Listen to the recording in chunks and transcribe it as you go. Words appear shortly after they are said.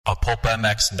a Pulp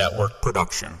MX Network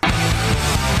production.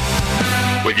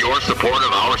 With your support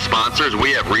of our sponsors,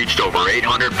 we have reached over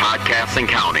 800 podcasts and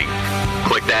counting.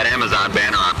 Click that Amazon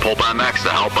banner on Pulp MX to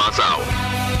help us out.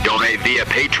 Donate via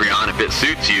Patreon if it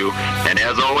suits you, and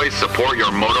as always, support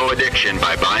your moto addiction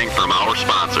by buying from our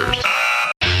sponsors.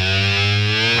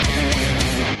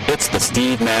 It's the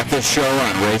Steve Mathis Show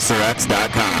on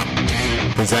RacerX.com,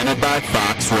 presented by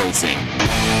Fox Racing.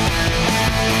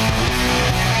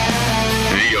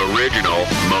 The original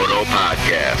Moto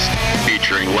Podcast,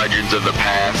 featuring legends of the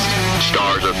past,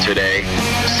 stars of today,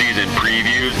 season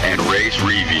previews and race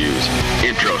reviews,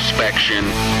 introspection,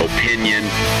 opinion,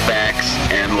 facts,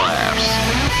 and laughs.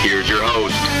 Here's your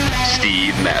host,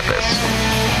 Steve Mathis.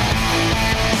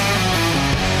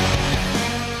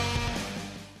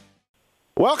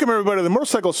 Welcome, everybody, to the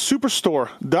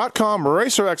MotorcycleSuperstore.com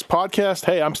RacerX podcast.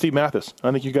 Hey, I'm Steve Mathis.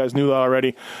 I think you guys knew that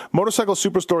already.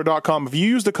 MotorcycleSuperstore.com. If you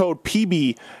use the code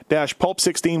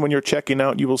PB-Pulp16 when you're checking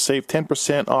out, you will save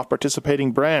 10% off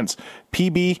participating brands.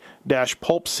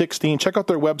 PB-Pulp16. Check out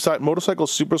their website,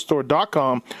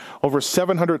 MotorcycleSuperstore.com. Over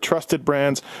 700 trusted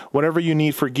brands. Whatever you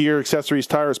need for gear, accessories,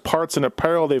 tires, parts, and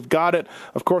apparel, they've got it.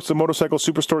 Of course, the Motorcycle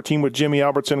Superstore team with Jimmy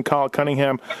Albertson, Kyle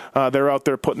Cunningham, they're out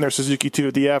there putting their Suzuki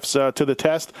 2DFs to the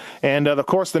test. And, of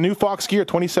course, the new Fox gear,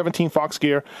 2017 Fox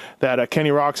gear that Kenny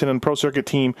Roxon and Pro Circuit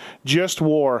team just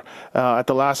wore at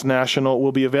the last National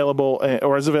will be available,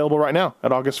 or is available right now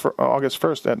at August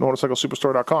 1st at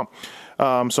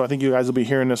MotorcycleSuperstore.com. So I think you guys will be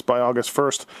hearing this by August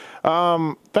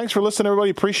 1st. Thanks for listening, everybody.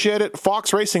 Appreciate it.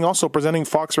 Fox Racing, also presenting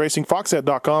Fox Racing,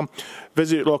 foxhead.com.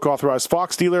 Visit your local authorized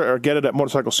Fox dealer or get it at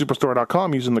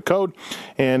motorcyclesuperstore.com using the code.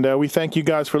 And we thank you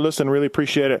guys for listening. Really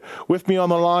appreciate it. With me on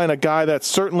the line, a guy that's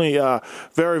certainly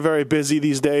very, very busy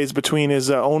these days between his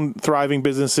own thriving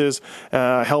businesses,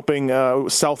 helping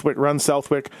Southwick run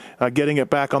Southwick, getting it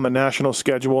back on the national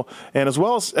schedule. And as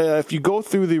well as if you go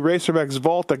through the RacerX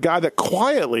Vault, a guy that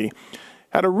quietly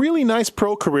had a really nice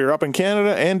pro career up in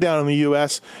Canada and down in the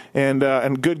U.S., and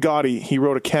good God, he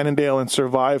rode a Cannondale and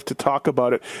survived to talk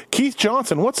about it. Keith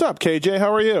Johnson, what's up, KJ?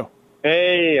 How are you?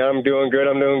 Hey, I'm doing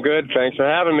good. Thanks for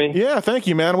having me. Yeah, thank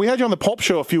you, man. We had you on the Pulp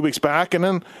Show a few weeks back, and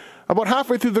then about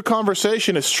halfway through the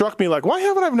conversation, it struck me like, why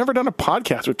haven't I never done a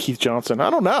podcast with Keith Johnson? I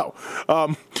don't know.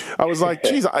 I was like,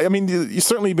 geez, I mean, you've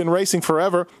certainly been racing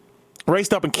forever.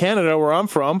 Raced up in Canada, where I'm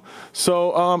from,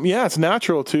 so yeah, it's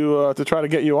natural to try to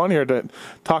get you on here to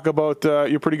talk about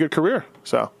your pretty good career.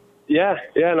 So yeah,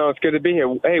 no, it's good to be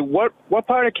here. Hey, what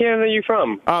part of Canada are you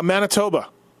from?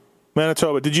 Manitoba.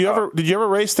 Did you ever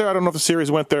race there? I don't know if the series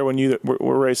went there when you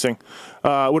were racing.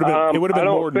 It would have been. I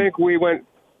don't Morden. Think we went.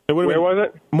 Where was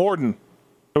it? Morden.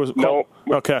 It was no.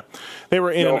 Okay, they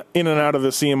were in and out of the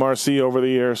CMRC over the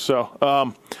years.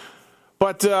 So.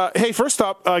 But, hey, first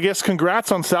up, I guess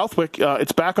congrats on Southwick.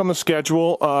 It's back on the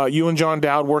schedule. You and John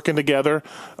Dowd working together.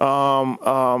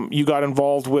 You got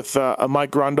involved with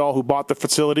Mike Grundall, who bought the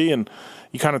facility, and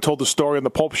you kind of told the story on the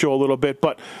Pulp Show a little bit.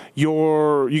 But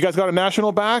you guys got a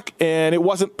national back, and it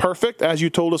wasn't perfect, as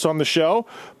you told us on the show,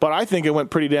 but I think it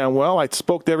went pretty damn well. I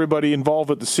spoke to everybody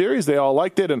involved with the series. They all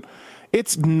liked it, and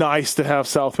it's nice to have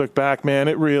Southwick back, man.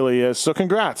 It really is. So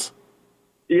congrats.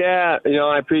 Yeah,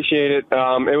 I appreciate it.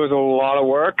 It was a lot of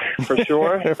work, for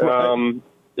sure. Right.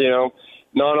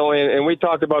 Not only, and we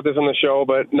talked about this on the show,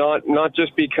 but not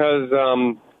just because,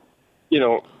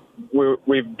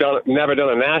 we've never done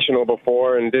a national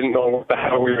before and didn't know what the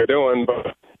hell we were doing,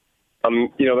 but,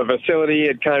 the facility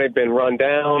had kind of been run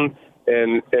down,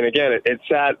 and again, it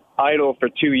sat idle for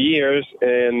 2 years,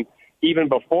 and even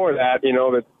before that,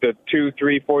 the 2,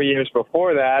 3, 4 years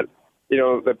before that,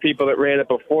 the people that ran it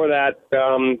before that,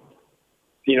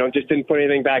 just didn't put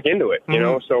anything back into it,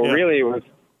 So yeah. Really it was,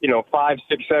 5,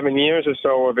 6, 7 years or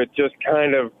so of it just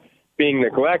kind of being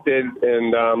neglected.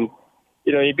 And,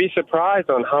 you'd be surprised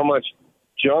on how much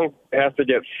junk has to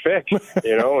get fixed, and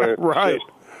it's right.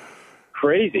 Just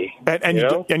crazy. And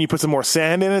you put some more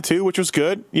sand in it too, which was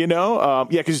good,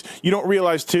 because you don't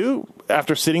realize too,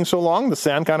 after sitting so long, the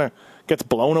sand kind of gets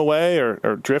blown away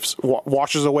or drifts,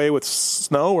 washes away with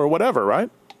snow or whatever, right?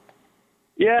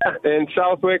 Yeah, and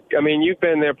Southwick, I mean, you've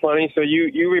been there plenty, so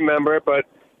you remember it, but,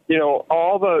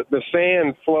 all the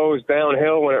sand flows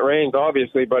downhill when it rains,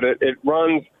 obviously, but it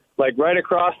runs, like, right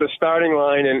across the starting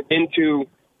line and into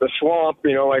the swamp,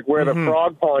 like where the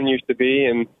frog pond used to be,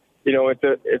 and,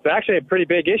 it's actually a pretty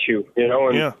big issue,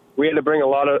 and we had to bring a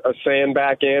lot of sand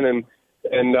back in, and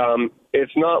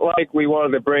it's not like we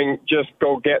wanted to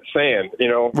go get sand,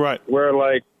 Right. We're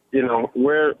like,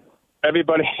 we're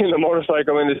everybody in the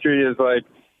motorcycle industry is like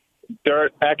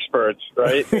dirt experts,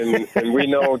 right? And we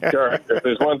know dirt. If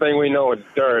there's one thing we know, it's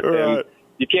dirt. Right.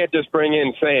 you can't just bring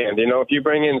in sand. If you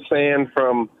bring in sand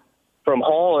from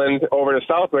Holland over to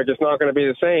Southwick, it's not going to be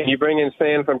the same. You bring in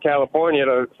sand from California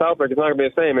to Southwick, it's not going to be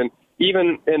the same. And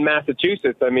even in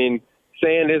Massachusetts, sand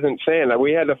isn't sand.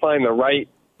 We had to find the right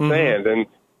sand. And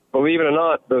believe it or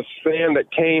not, the sand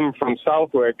that came from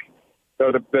Southwick,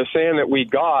 so the sand that we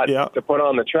got to put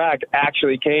on the track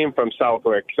actually came from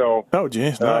Southwick. So, oh,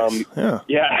 geez, nice.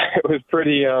 It was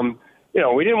pretty.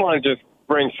 We didn't want to just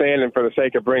bring sand in for the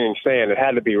sake of bringing sand. It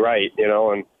had to be right,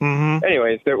 And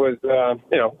anyways, it was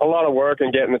a lot of work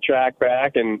in getting the track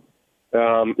back, and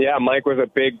Mike was a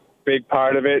big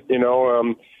part of it.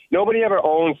 Nobody ever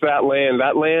owns that land.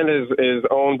 That land is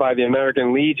owned by the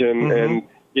American Legion, and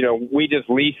we just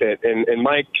lease it. And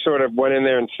Mike sort of went in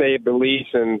there and saved the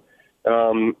lease, and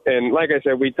like I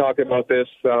said, we talked about this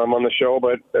on the show,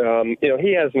 but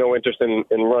he has no interest in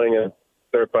running a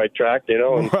dirt bike track,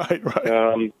 And,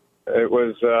 right. It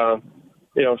was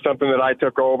something that I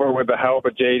took over with the help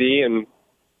of JD, and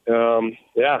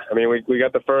we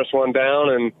got the first one down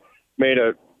and made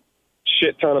a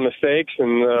shit ton of mistakes,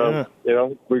 and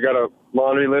we got a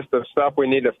laundry list of stuff we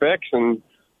need to fix and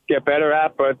get better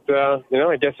at, but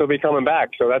I guess he'll be coming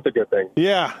back, so that's a good thing.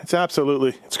 Yeah,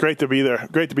 it's great to be there.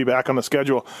 Great to be back on the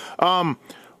schedule.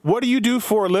 What do you do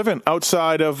for a living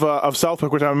outside of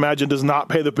Southwick, which I imagine does not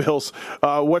pay the bills?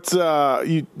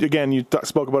 You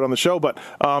spoke about it on the show, but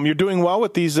you're doing well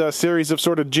with these series of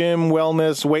sort of gym,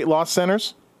 wellness, weight loss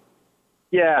centers?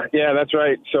 Yeah, that's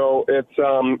right. So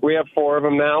it's we have 4 of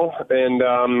them now,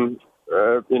 and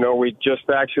we just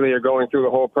actually are going through the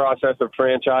whole process of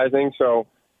franchising. So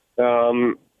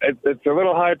it's a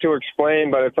little hard to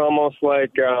explain, but it's almost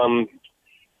like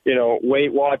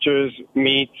Weight Watchers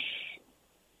meets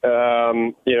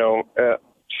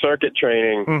circuit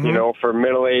training, for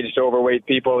middle-aged, overweight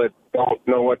people that don't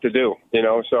know what to do,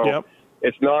 So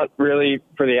It's not really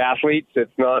for the athletes.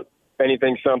 It's not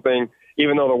something,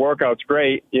 even though the workout's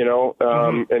great,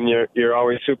 and you're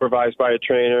always supervised by a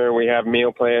trainer, and we have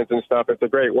meal plans and stuff. It's a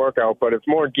great workout, but it's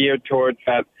more geared towards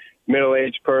that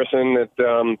middle-aged person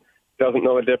that doesn't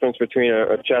know the difference between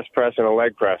a chest press and a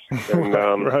leg press. And,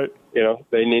 right.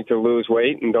 They need to lose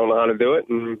weight and don't know how to do it.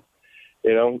 And,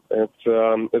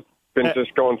 it's been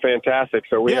just going fantastic.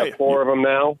 So we have 4 of them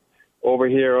now over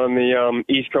here on the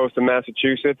east coast of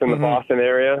Massachusetts in the Boston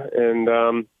area. And,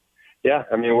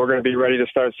 we're going to be ready to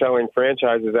start selling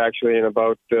franchises actually in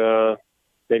about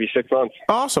maybe 6 months.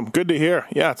 Awesome. Good to hear.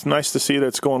 Yeah, it's nice to see that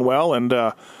it's going well. And,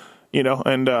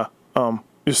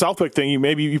 the Southwick thing,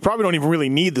 you probably don't even really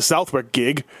need the Southwick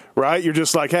gig, right? You're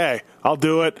just like, hey, I'll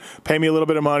do it. Pay me a little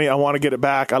bit of money. I want to get it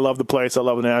back. I love the place. I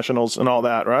love the Nationals and all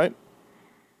that, right?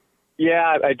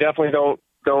 Yeah, I definitely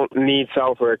don't need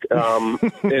Southwick, and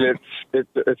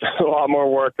it's a lot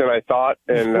more work than I thought.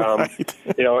 And right.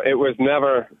 It was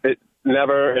never,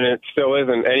 and it still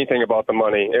isn't anything about the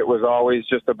money. It was always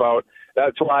just about.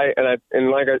 That's why,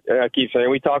 and like I keep saying,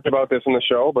 we talked about this in the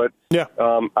show, but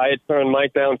I had turned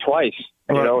Mike down twice.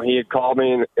 Right. He had called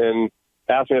me and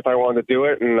asked me if I wanted to do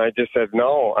it, and I just said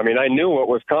no. I mean, I knew what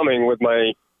was coming with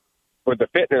the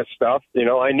fitness stuff.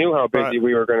 I knew how busy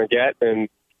we were going to get and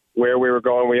where we were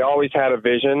going. We always had a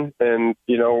vision, and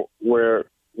we're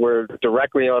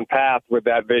directly on path with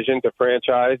that vision to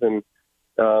franchise. And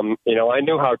I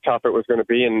knew how tough it was going to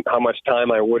be and how much time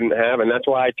I wouldn't have, and that's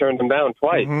why I turned them down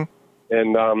twice.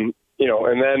 And and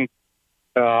then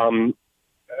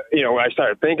I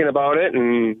started thinking about it,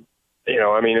 and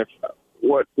if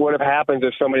what would have happened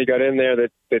if somebody got in there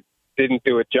that didn't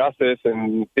do it justice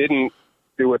and didn't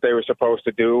do what they were supposed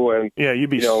to do, and you'd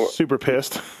be super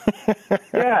pissed.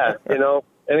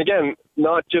 And again,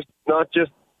 not just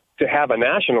to have a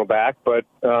national back, but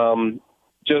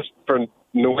just for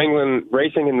New England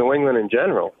racing in New England in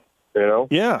general.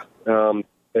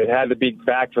 It had to be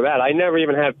back for that. I never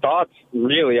even had thoughts,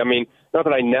 really. I mean, not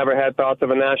that I never had thoughts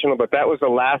of a national, but that was the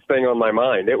last thing on my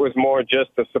mind. It was more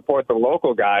just to support the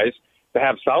local guys, to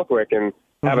have Southwick and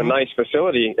have a nice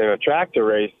facility and a track to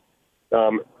race.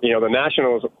 The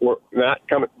Nationals were not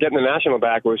getting the national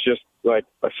back was just like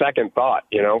a second thought,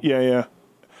 Yeah.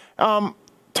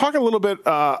 Talk a little bit.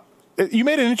 You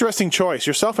made an interesting choice,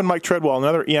 yourself and Mike Treadwell,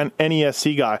 another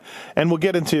NESC guy, and we'll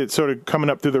get into sort of coming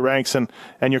up through the ranks and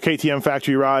your KTM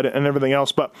factory ride and everything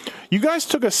else. But you guys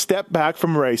took a step back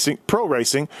from pro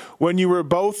racing, when you were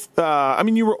both.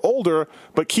 You were older,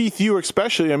 but Keith, you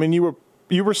especially. I mean, you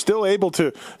were still able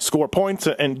to score points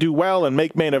and do well and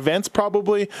make main events,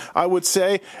 probably, I would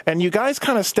say. And you guys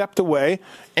kind of stepped away,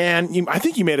 and I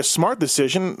think you made a smart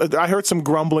decision. I heard some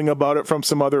grumbling about it from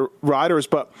some other riders,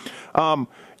 but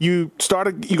you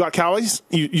got Cowie's.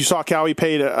 You saw Cowie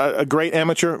paid a great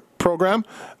amateur program.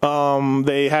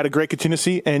 They had a great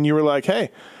contingency, and you were like,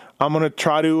 hey, I'm going to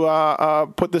try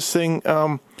to put this thing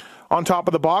on top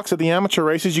of the box at the amateur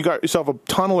races. You got yourself a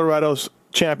ton of Loretto's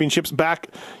championships back,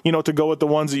 to go with the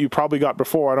ones that you probably got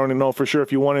before. I don't even know for sure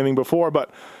if you won anything before, but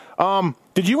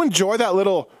did you enjoy that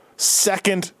little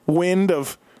second wind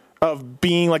of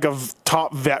being like a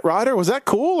top vet rider? Was that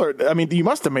cool? Or, I mean, you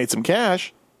must have made some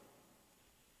cash.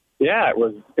 Yeah, it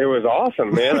was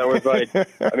awesome, man. I was like,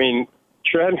 I mean,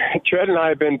 Tread and I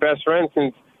have been best friends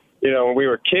since, we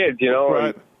were kids, Right.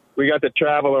 and we got to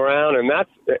travel around, and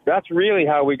that's really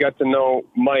how we got to know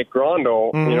Mike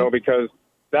Grondel, because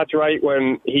that's right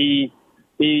when he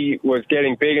was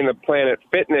getting big in the Planet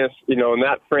Fitness, and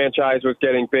that franchise was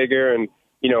getting bigger, and,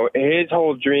 his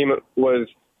whole dream was,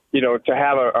 to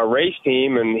have a race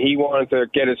team, and he wanted to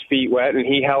get his feet wet, and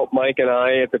he helped Mike and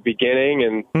I at the beginning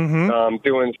and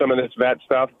doing some of this vet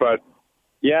stuff. But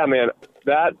yeah, man,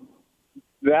 that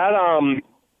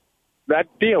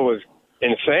deal was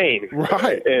insane.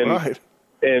 Right.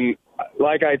 And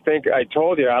like I think I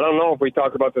told you, I don't know if we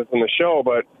talked about this on the show,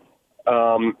 but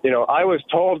I was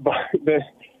told by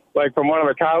from one of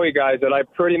the Cowie guys that I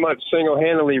pretty much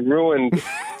single-handedly ruined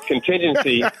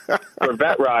contingency for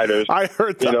vet riders. I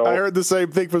heard that. I heard the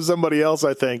same thing from somebody else,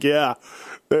 I think. Yeah.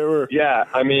 They were. Yeah.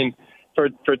 I mean, for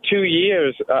 2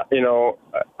 years,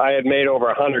 I had made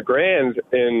over $100,000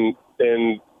 and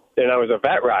I was a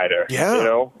vet rider.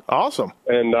 Yeah. Awesome.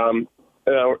 And,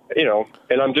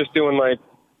 and I'm just doing like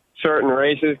certain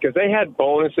races because they had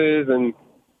bonuses and,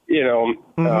 you'd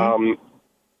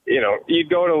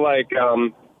go to like,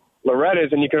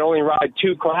 Loretta's and you can only ride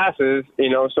 2 classes,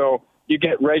 so you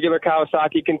get regular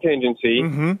Kawasaki contingency,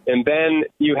 and then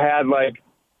you had like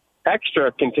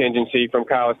extra contingency from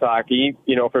Kawasaki,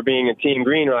 for being a Team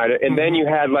Green rider, and then you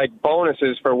had like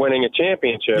bonuses for winning a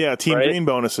championship. Yeah, Team Green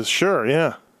bonuses, sure,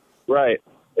 yeah. Right.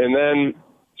 And then,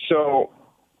 so,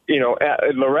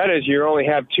 at Loretta's you only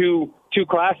have two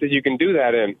classes you can do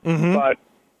that in, but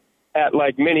at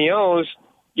like Mini O's,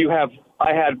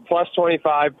 I had plus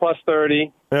 25, plus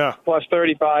 30, plus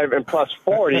 35, and plus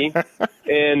 40,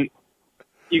 and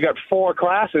you got 4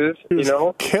 classes,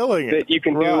 killing it. that you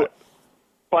can do.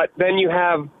 But then you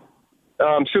have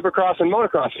Supercross and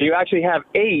Motocross, so you actually have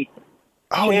 8.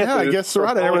 Oh yeah, I guess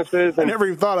right. I never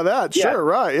even thought of that. Yeah. Sure,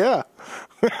 right? Yeah.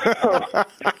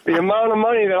 The amount of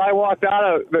money that I walked out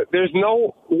of, there's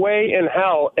no way in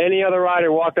hell any other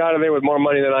rider walked out of there with more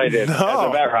money than I did as a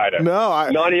vet rider. No,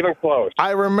 not even close.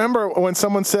 I remember when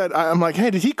someone said, I'm like,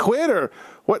 hey, did he quit or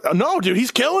what? No, dude,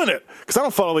 he's killing it. Because I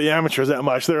don't follow the amateurs that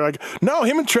much. They're like, no,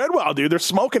 him and Treadwell, dude, they're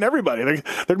smoking everybody.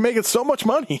 They're making so much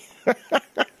money.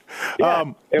 Yeah.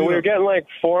 And we were getting like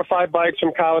 4 or 5 bikes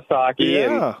from Kawasaki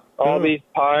and all these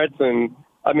parts, and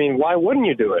I mean, why wouldn't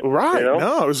you do it? Right.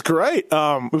 No, it was great.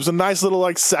 It was a nice little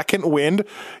like second wind.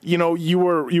 You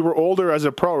were older as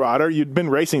a pro rider. You'd been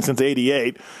racing since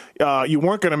 '88. You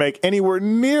weren't going to make anywhere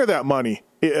near that money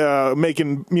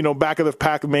making back of the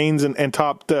pack mains and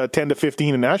top 10 to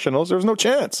 15 in nationals. There was no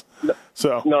chance.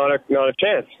 So not a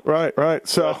chance. Right.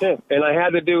 So and I had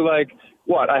to do I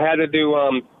had to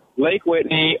do Lake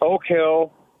Whitney, Oak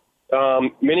Hill,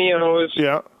 Mini O's,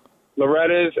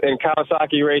 Loretta's, and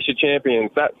Kawasaki Race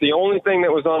Champions. That's the only thing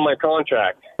that was on my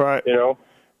contract. Right. And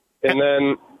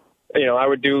then, I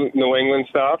would do New England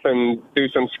stuff and do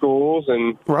some schools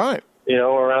and,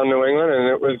 around New England, and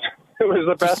it was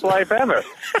the best life ever.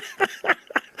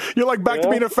 You're like back to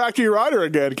being a factory rider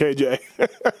again, KJ.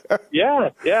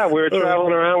 Yeah. We were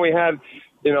traveling around. We had,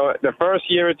 the first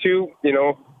year or two,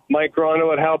 Mike Grondel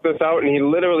had helped us out, and he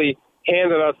literally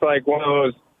handed us like one of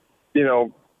those,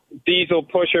 diesel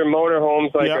pusher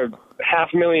motorhomes, like a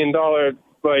 $500,000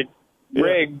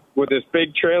 rig with this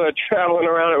big trailer traveling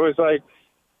around. It was like,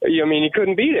 you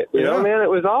couldn't beat it. You know, man, it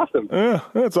was awesome. Yeah,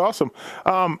 that's awesome.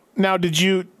 Now, did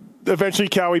you eventually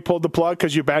Cowie pulled the plug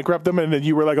because you bankrupted them, and then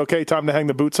you were like, okay, time to hang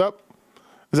the boots up?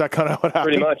 Is that kind of what happened?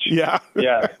 Pretty much. Yeah.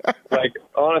 Yeah. Like,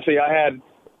 honestly, I had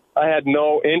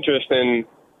no interest in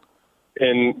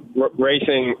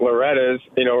racing Loretta's.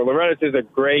 Loretta's is a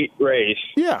great race.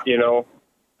 Yeah.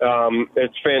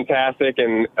 It's fantastic,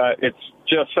 and it's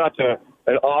just such an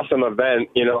awesome event,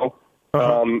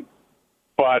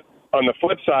 but on the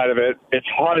flip side of it, it's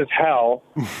hot as hell,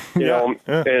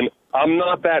 and I'm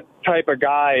not that type of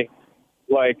guy.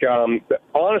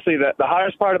 Honestly, the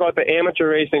hardest part about the amateur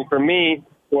racing for me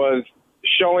was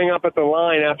showing up at the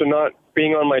line after not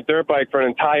being on my dirt bike for an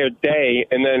entire day,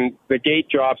 and then the gate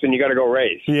drops and you got to go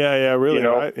race. Yeah, really,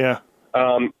 right? Yeah.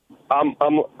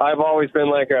 I've always been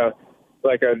like a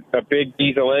big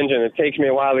diesel engine. It takes me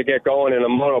a while to get going in a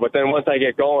moto, but then once I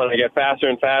get going, I get faster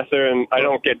and faster, and I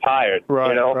don't get tired.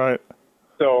 Right, right.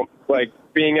 So, like,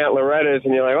 being at Loretta's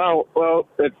and you're like, oh, well,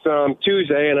 it's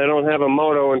Tuesday and I don't have a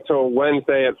moto until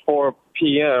Wednesday at 4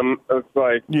 p.m. It's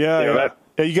like,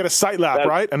 you get a sight lap,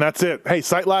 right? And that's it. Hey,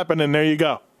 sight lap, and then there you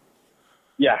go.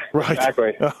 Yeah, right.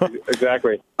 Exactly.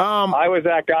 I was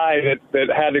that guy that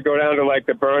had to go down to, like,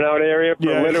 the burnout area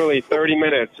for literally 30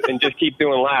 minutes and just keep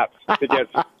doing laps to get,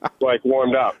 like,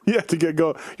 warmed up. Yeah, to get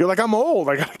going. You're like, I'm old.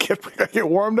 I gotta get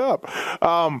warmed up.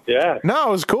 No, it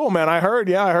was cool, man. I heard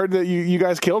that you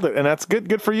guys killed it, and that's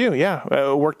good for you. Yeah,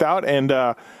 it worked out, and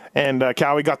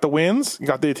Cowie got the wins,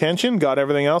 got the attention, got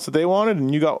everything else that they wanted,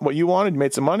 and you got what you wanted, you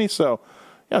made some money, so,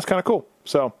 yeah, it's kind of cool.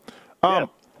 So,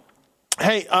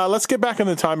 hey, let's get back in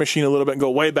the time machine a little bit and go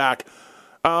way back.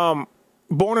 Born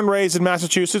and raised in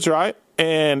Massachusetts, right?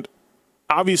 And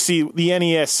obviously the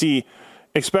NESC,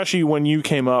 especially when you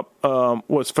came up,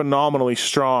 was phenomenally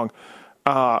strong.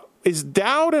 Is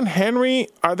Dowd and Henry,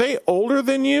 are they older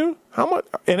than you? How much?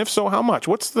 And if so, how much?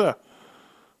 What's the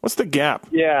gap?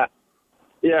 Yeah.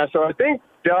 So I think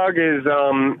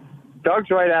Doug's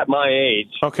right at my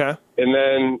age. Okay. And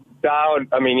then Dowd,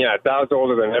 Dowd's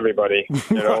older than everybody.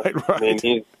 You know, right. I mean,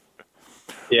 he's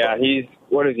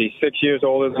what is he? 6 years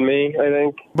older than me, I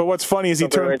think. But what's funny is he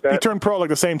turned pro like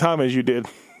the same time as you did,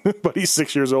 but he's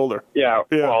 6 years older. Yeah.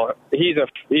 Well, he's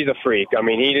a freak. I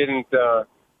mean, he didn't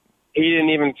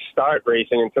even start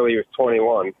racing until he was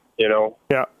 21. You know.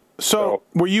 Yeah. So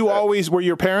were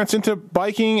your parents into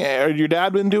biking, or your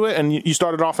dad into it, and you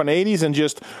started off in the 80s, and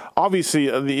just obviously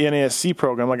the NASC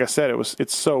program, like I said, it was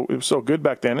so good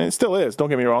back then, and it still is, don't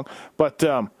get me wrong, but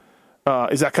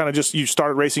is that kind of just, you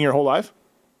started racing your whole life?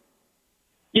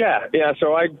 Yeah,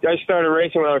 so I started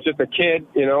racing when I was just a kid,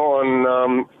 you know,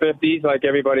 on 50s like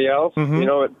everybody else, you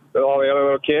know, all the other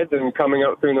little kids, and coming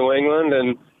up through New England,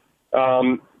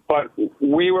 and but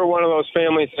we were one of those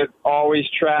families that always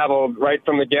traveled right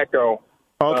from the get-go.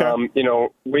 Okay. You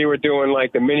know, we were doing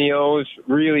like the Mini-O's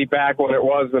really back when it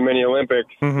was the Mini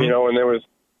Olympics, you know, and there was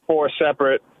 4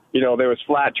 separate, you know, there was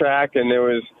flat track and there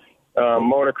was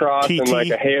motocross TT. And like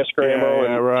a hare scramble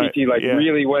and TT,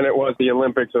 really when it was the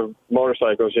Olympics of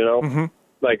motorcycles, you know,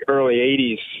 like early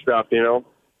 80s stuff, you know.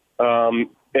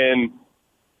 And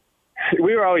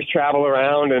we were always travel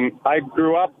around, and I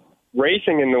grew up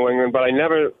racing in New England, but I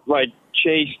never like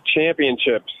chased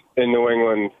championships in New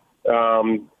England.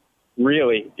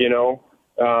 Really, you know,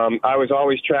 I was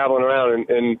always traveling around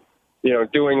and you know,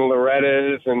 doing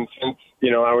Loretta's, and since,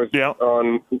 you know, I was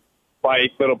on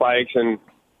little bikes, and,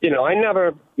 you know, I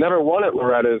never won at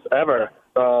Loretta's ever.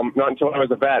 Not until I was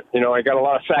a vet. You know, I got a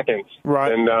lot of seconds.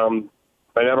 Right. And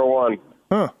I never won.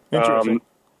 Huh. Interesting.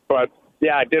 But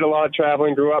yeah, I did a lot of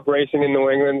traveling, grew up racing in New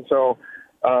England, so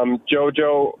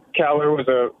JoJo Keller was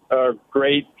a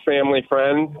great family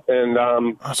friend, and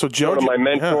so JoJo, one of my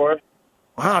mentors. Yeah.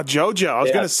 Wow, JoJo. I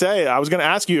was going to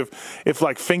ask you if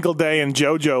like Finkelday and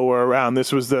JoJo were around.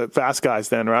 This was the fast guys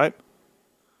then, right?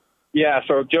 Yeah,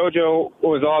 so JoJo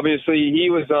was he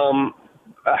was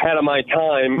ahead of my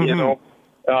time, you know.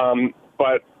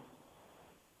 But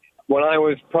when I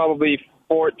was probably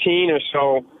 14 or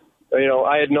so, you know,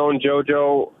 I had known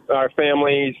JoJo, our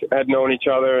families had known each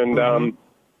other, and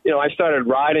you know, I started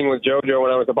riding with JoJo when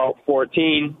I was about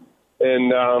 14,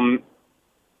 and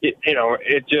you know,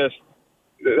 it just,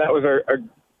 that was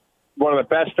one of the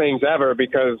best things ever,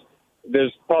 because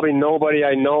there's probably nobody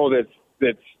I know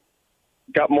that's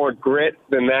got more grit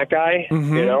than that guy,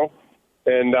 you know,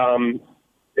 and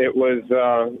it was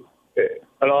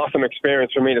an awesome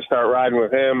experience for me to start riding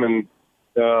with him, and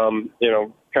you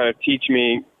know, kind of teach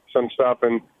me some stuff,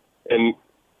 and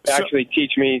actually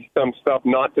teach me some stuff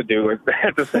not to do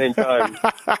at the same time.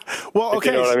 Well,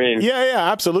 okay. You know what I mean? Yeah,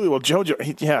 absolutely. Well,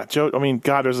 JoJo, I mean,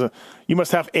 God, you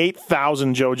must have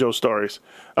 8,000 JoJo stories.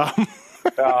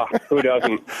 Who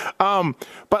doesn't?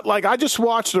 But like, I just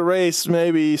watched a race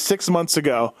maybe 6 months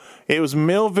ago. It was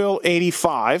Millville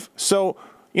 85. So,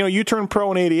 you know, you turned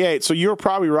pro in 88. So you're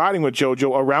probably riding with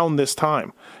JoJo around this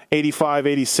time, 85,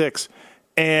 86.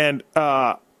 And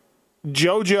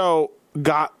JoJo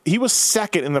he was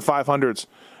second in the 500s.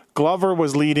 Glover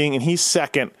was leading, and he's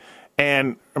second.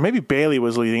 Or maybe Bailey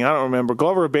was leading. I don't remember.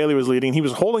 Glover or Bailey was leading. He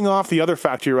was holding off the other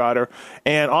factory rider,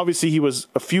 and obviously he was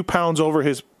a few pounds over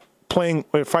his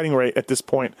fighting rate at this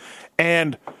point.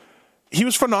 And he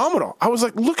was phenomenal. I was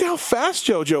like, look how fast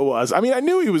JoJo was. I mean, I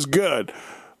knew he was good,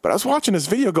 but I was watching this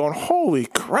video going, holy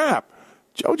crap,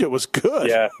 JoJo was good.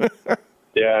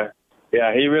 Yeah,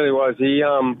 he really was. He,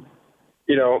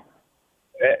 you know,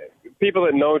 people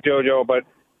that know JoJo, but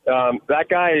that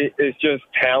guy is just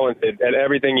talented at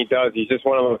everything he does. He's just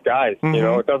one of those guys. You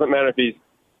know, it doesn't matter if he's,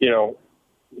 you know,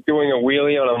 doing a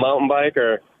wheelie on a mountain bike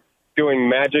or doing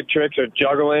magic tricks or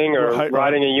juggling or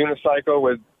riding a unicycle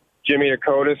with Jimmy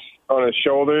Dakotas on his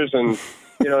shoulders. And,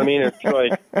 you know what I mean? It's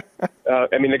like,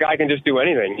 the guy can just do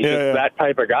anything. He's just that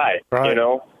type of guy, you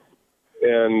know?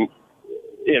 And,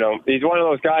 you know, he's one of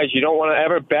those guys you don't want to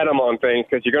ever bet him on things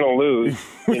because you're going to lose.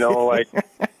 You know, like,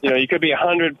 you know, you could be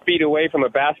 100 feet away from a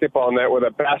basketball net with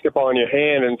a basketball in your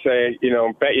hand and say, you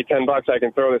know, bet you $10 I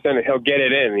can throw this in, and he'll get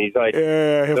it in. He's like,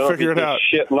 he'll figure it out.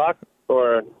 Shit luck,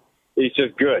 or he's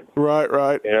just good.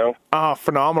 Right. You know?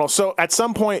 Phenomenal. So at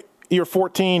some point, you're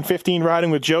 14, 15 riding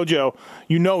with JoJo.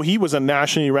 You know he was a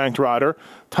nationally ranked rider,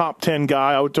 top 10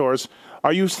 guy outdoors.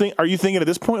 Are you thinking at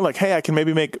this point, like, hey, I can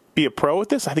maybe be a pro at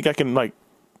this? I think I can, like,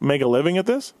 make a living at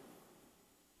this?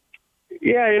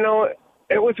 Yeah, you know,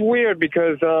 it was weird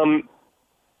because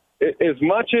as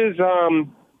much as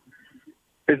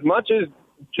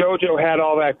JoJo had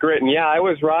all that grit, and yeah, I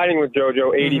was riding with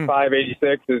JoJo 85,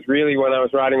 86 is really when I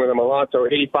was riding with him a lot. So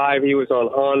 85, he was on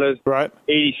Hondas. Right.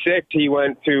 86, he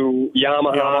went to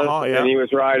Yamaha, and he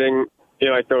was riding, you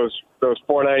know, like those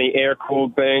 490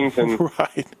 air-cooled things. And,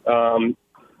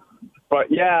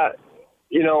 but yeah,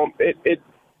 you know, it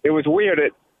was weird.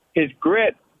 His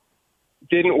grit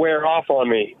didn't wear off on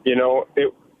me. You know,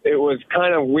 it was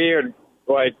kind of weird.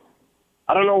 Like,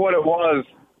 I don't know what it was.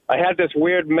 I had this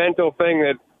weird mental thing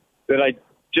that I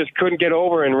just couldn't get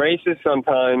over in races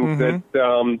sometimes. That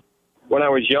when I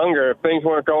was younger, if things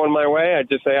weren't going my way, I'd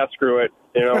just say, screw it,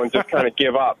 you know, and just kind of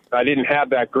give up. I didn't have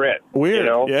that grit. Weird. You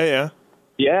know?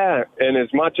 Yeah, and as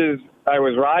much as I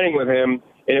was riding with him,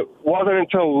 it wasn't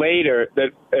until later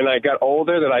and I got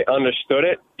older that I understood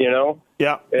it, you know?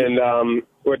 Yeah. And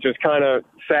which is kind of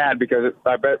sad because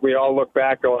I bet we all look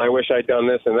back going, I wish I'd done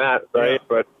this and that, right? Yeah.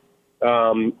 But,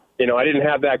 you know, I didn't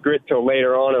have that grit till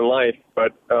later on in life.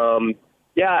 But,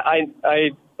 I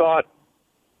thought,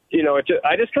 you know,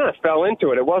 I just kind of fell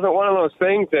into it. It wasn't one of those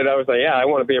things that I was like, I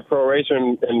want to be a pro racer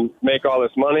and make all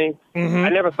this money. I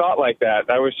never thought like that.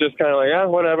 I was just kind of like,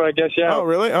 whatever, I guess, Oh,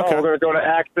 really? Okay. We're going to go to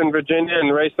Axton, Virginia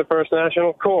and race the first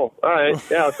national? Cool. All right.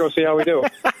 Yeah, let's go see how we do.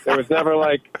 It was never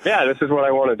like, this is what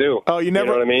I want to do. Oh, you never?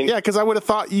 You know what I mean? Yeah, because I would have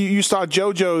thought you saw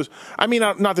JoJo's. I mean,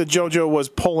 not that JoJo was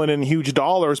pulling in huge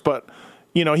dollars, but,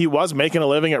 you know, he was making a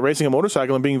living at racing a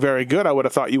motorcycle and being very good. I would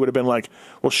have thought you would have been like,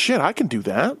 well, shit, I can do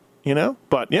that. You know,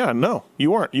 but no,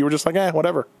 you weren't. You were just like,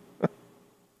 whatever.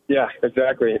 Yeah,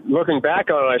 exactly. Looking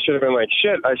back on it, I should have been like,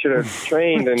 shit, I should have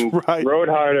trained and rode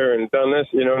harder and done this.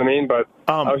 You know what I mean? But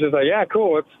I was just like,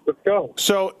 cool, let's go.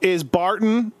 So is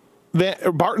Barton's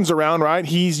around, right?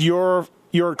 He's your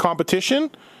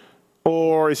competition,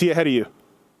 or is he ahead of you?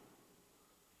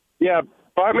 Yeah,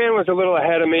 Bartman was a little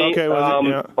ahead of me. Okay,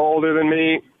 older than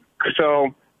me.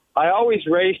 So I always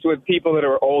raced with people that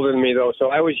were older than me, though. So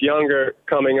I was younger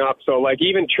coming up. So, like,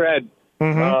 even Tread,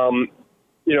 you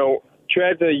know,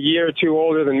 Tread's a year or two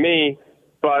older than me,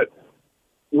 but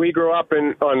we grew up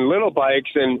on little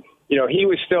bikes, and, you know, he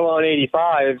was still on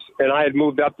 85s, and I had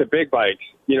moved up to big bikes.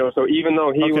 You know, so even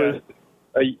though he was,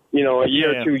 a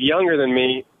year or two younger than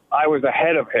me, I was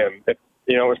ahead of him.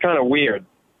 You know, it was kind of weird.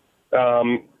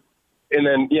 And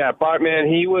then, Bartman,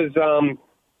 he was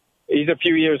he's a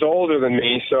few years older than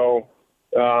me, so,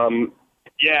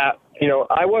 you know,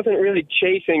 I wasn't really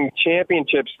chasing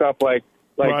championship stuff like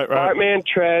Bartman,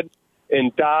 Tread,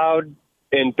 and Dowd,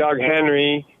 and Doug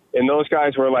Henry, and those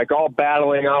guys were, like, all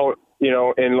battling out, you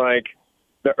know, in, like,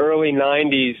 the early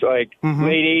 90s, like,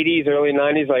 late 80s, early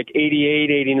 90s, like 88,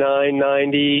 89,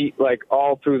 90, like,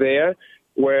 all through there,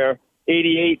 where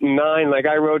 88 and 9, like,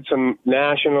 I rode some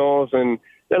nationals, and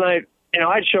then I'd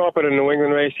show up at a New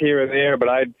England race here or there, but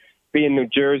I'd be in New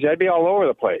Jersey. I'd be all over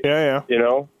the place. Yeah. You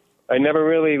know, I never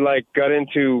really like got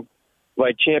into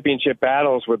like championship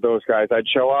battles with those guys. I'd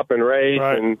show up and race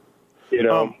and, you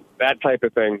know, that type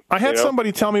of thing. I had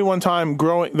somebody tell me one time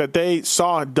that they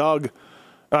saw Doug.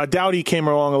 Dowdy came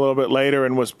along a little bit later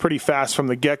and was pretty fast from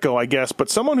the get-go, I guess. But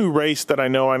someone who raced that I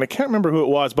know, and I can't remember who it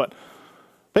was, but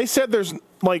they said there's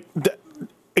like,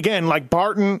 again, like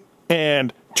Barton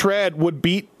and Tread would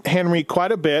beat Henry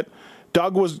quite a bit.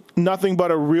 Doug was nothing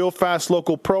but a real fast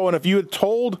local pro. And if you had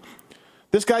told,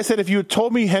 this guy said, if you had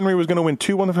told me Henry was going to win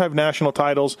 2 1-5 national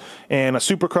titles and a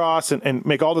supercross and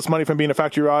make all this money from being a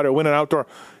factory rider, win an outdoor,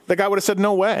 the guy would have said,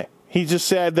 no way. He just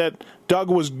said that Doug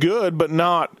was good, but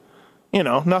not, you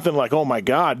know, nothing like, oh my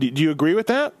God. Do you agree with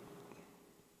that?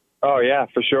 Oh yeah,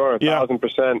 for sure.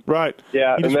 1,000%. Right.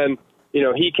 Yeah. And then, you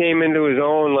know, he came into his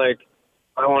own, like,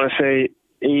 I want to say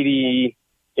 80,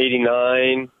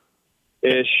 89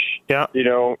 ish, you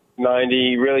know,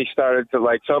 90, really started to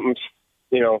like something,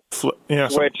 you know,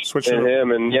 switch in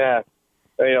him. And you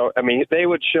know, I mean, they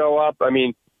would show up. I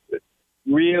mean,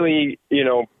 really,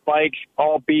 bikes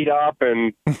all beat up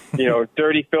and,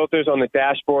 dirty filters on the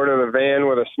dashboard of the van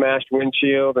with a smashed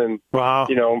windshield. And, wow.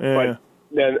 But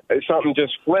then something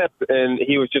just flipped and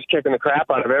he was just kicking the crap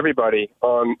out of everybody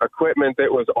on equipment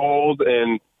that was old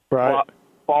and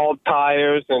bald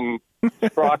tires and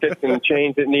sprockets and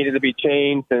chains that needed to be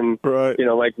changed. And,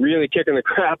 really kicking the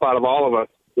crap out of all of us,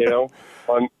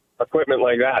 on equipment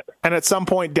like that. And at some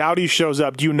point, Dowdy shows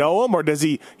up. Do you know him, or does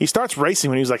he starts racing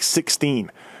when he was like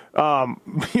 16? So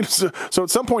at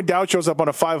some point, Dowd shows up on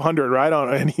a 500, right?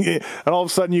 And all of a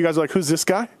sudden, you guys are like, "Who's this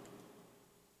guy?"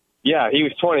 Yeah, he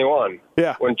was 21.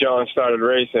 Yeah. When John started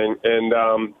racing, and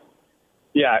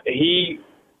he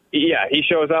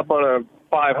shows up on a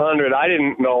 500. I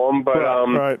didn't know him,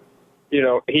 but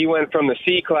he went from the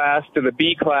C class to the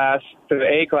B class to the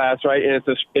A class, right? And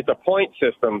it's a point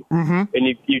system,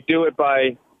 and you do it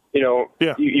by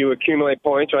you accumulate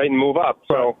points, right, and move up.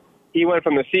 So he went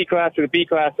from the C class to the B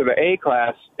class to the A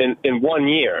class in 1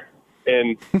 year,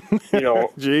 and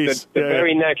the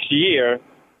very next year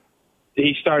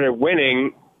he started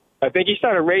winning. I think he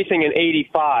started racing in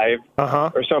 '85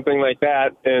 or something like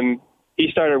that, and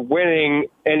he started winning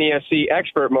NESC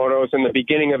expert motos in the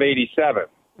beginning of '87.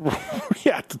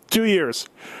 Yeah, 2 years.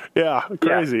 Yeah,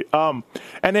 crazy. Yeah.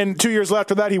 And then 2 years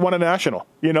after that, he won a national.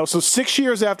 So 6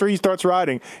 years after he starts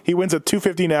riding, he wins a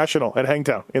 250 national at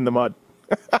Hangtown in the mud.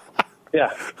 Yeah,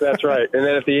 that's right. And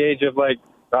then at the age of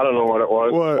I don't know what it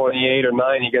was, 28 or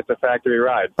 9, he gets a factory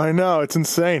ride. I know, it's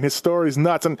insane. His story's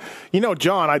nuts. And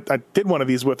John, I did one of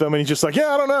these with him, and he's just like,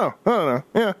 "Yeah, I don't know.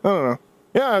 Yeah, I don't know.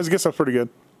 Yeah, I guess that's pretty good.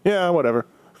 Yeah, whatever."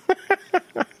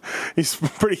 He's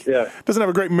doesn't have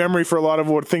a great memory for a lot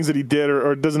of things that he did,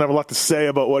 or doesn't have a lot to say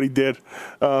about what he did.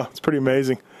 It's pretty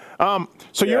amazing.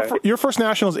 So your first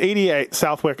national is '88,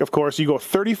 Southwick, of course. You go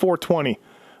 34:20.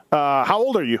 How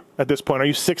old are you at this point? Are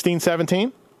you 16,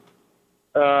 17?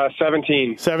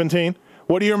 17. 17.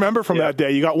 What do you remember from that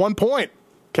day? You got 1 point,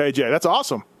 KJ. That's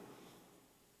awesome.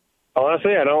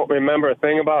 Honestly, I don't remember a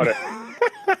thing about it.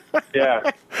 Yeah,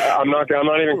 I'm not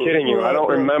even kidding you. I don't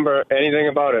remember anything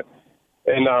about it.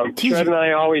 And Tread and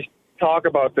I always talk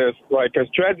about this, because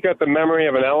Tread's got the memory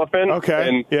of an elephant. Okay.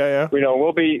 And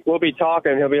we'll be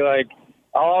talking. He'll be like,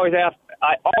 I always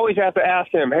have to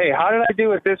ask him, "Hey, how did I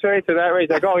do at this race or that race?"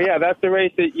 Like, "Oh yeah, that's the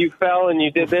race that you fell and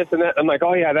you did this and that." I'm like,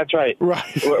 "Oh yeah, that's right." Right.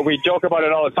 We joke about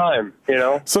it all the time,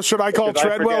 So should I call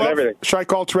Treadwell? Should I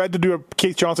call Tread to do a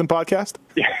Keith Johnson podcast?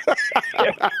 Yeah.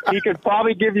 He could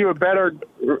probably give you a better,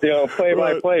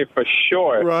 play-by-play for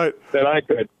sure than I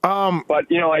could. But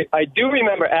I do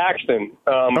remember Axton.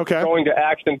 Going to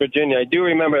Axton, Virginia. I do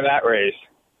remember that race.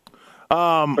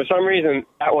 For some reason,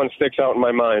 that one sticks out in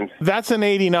my mind. That's an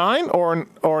 89 or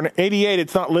an 88.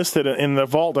 It's not listed in the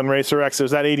vault on Racer X.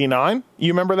 Is that 89?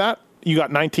 You remember that? You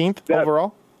got 19th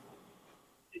overall?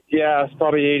 Yeah, it's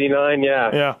probably 89.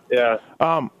 Yeah.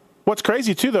 What's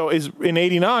crazy, too, though, is in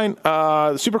 89, the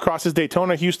Supercross is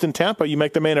Daytona, Houston, Tampa. You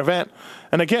make the main event.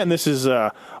 And, again, this is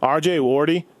RJ,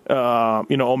 Wardy,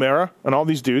 O'Mara, and all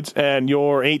these dudes. And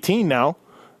you're 18 now.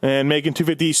 And making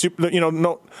 250,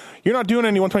 no, you're not doing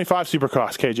any 125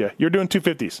 Supercross, KJ. You're doing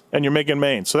 250s, and you're making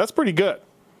mains. So that's pretty good.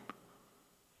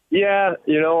 Yeah,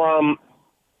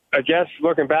 I guess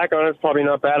looking back on it, it's probably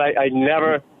not bad. I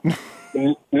never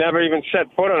even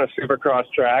set foot on a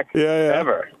Supercross track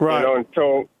ever. Right.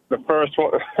 Until the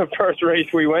first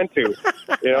race we went to.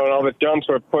 And all the jumps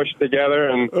were pushed together,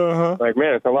 and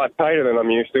man, it's a lot tighter than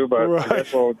I'm used to. But I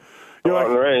guess we'll.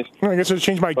 I guess I should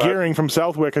change my gearing from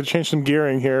Southwick. I changed some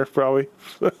gearing here, probably.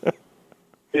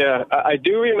 Yeah, I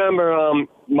do remember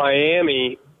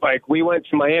Miami. We went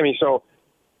to Miami, so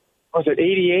was it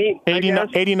 88?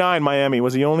 89 Miami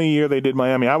was the only year they did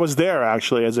Miami. I was there,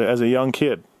 actually, as a young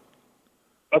kid.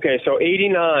 Okay, so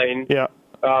 89. Yeah.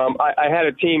 I had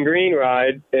a Team Green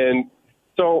ride, and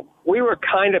so we were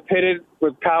kind of pitted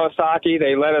with Kawasaki.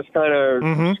 They let us kind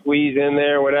of squeeze in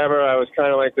there, whatever. I was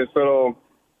kind of like this little...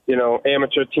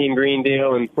 amateur Team Green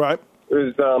deal. And it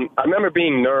was, I remember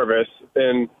being nervous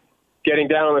and getting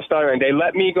down on the start line. They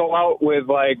let me go out with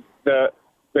the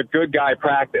good guy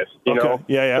practice, know?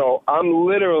 Yeah. So I'm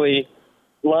literally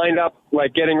lined up,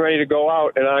 getting ready to go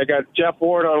out. And I got Jeff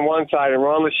Ward on one side and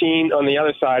Ron Lachine on the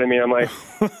other side of me. I'm like,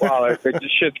 wow, this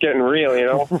shit's getting real,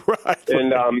 Right.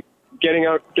 And, getting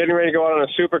ready to go out on a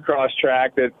Supercross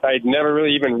track that I'd never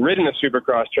really even ridden a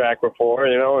Supercross track before,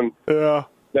 and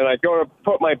then I go to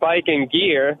put my bike in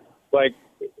gear,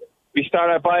 we start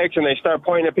our bikes and they start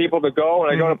pointing at people to go,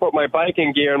 and I go to put my bike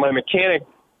in gear, and my mechanic,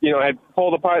 had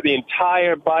pulled apart the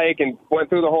entire bike and went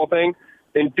through the whole thing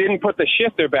and didn't put the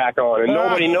shifter back on, and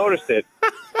nobody noticed it.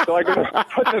 So I go to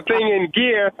put the thing in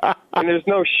gear, and there's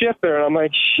no shifter, and I'm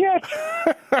like, shit.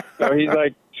 So he's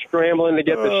like scrambling to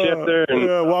get the shifter.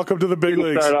 And welcome to the big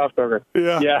leagues. Start off over.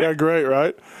 Yeah, great,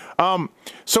 right?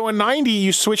 So in 90,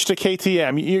 you switched to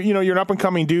KTM. You're an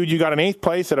up-and-coming dude. You got an 8th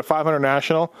place at a 500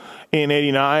 National in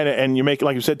 89, and you're making,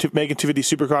 like you said, making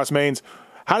 250 Supercross mains.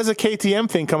 How does the KTM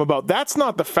thing come about? That's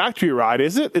not the factory ride,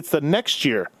 is it? It's the next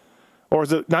year. Or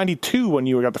is it 92 when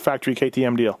you got the factory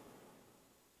KTM deal?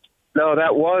 No,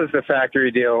 that was the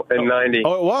factory deal in 90.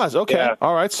 Oh, it was? Okay. Yeah.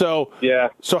 All right. So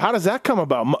how does that come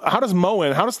about? How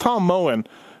does Tom Moen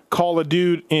call a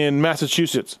dude in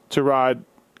Massachusetts to ride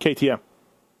KTM?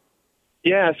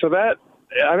 Yeah, so I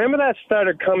remember that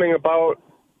started coming about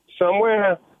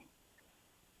somewhere,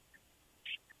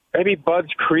 maybe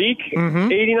Budds Creek.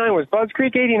 89, was Budds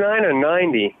Creek 89 or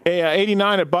 90? Yeah,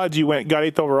 89 at Budds, you got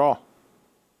 8th overall.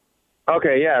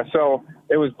 Okay, yeah, so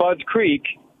it was Budds Creek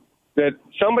that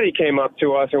somebody came up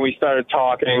to us and we started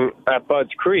talking at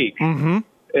Budds Creek. Mm-hmm.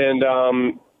 And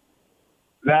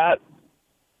that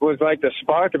was like the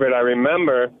spark of it, I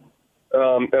remember.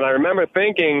 And I remember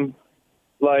thinking,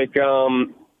 like,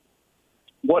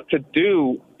 what to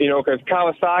do, because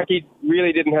Kawasaki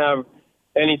really didn't have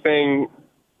anything,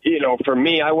 for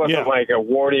me. I wasn't like a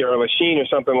Wardy or a Lachine or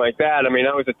something like that. I mean,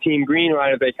 I was a Team Green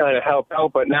rider. They kind of helped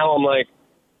out, but now I'm like,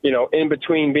 in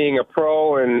between being a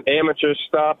pro and amateur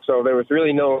stuff, so there was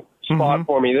really no spot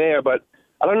for me there. But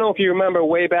I don't know if you remember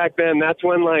way back then, that's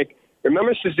when,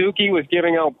 remember Suzuki was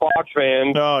giving out box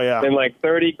vans and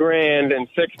 $30,000 and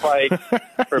 6 bikes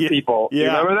for people. Yeah. You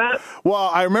remember that? Well,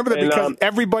 I remember that because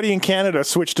everybody in Canada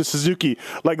switched to Suzuki.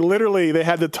 Literally, they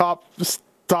had the top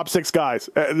 6 guys.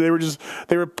 They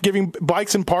were giving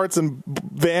bikes and parts and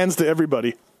vans to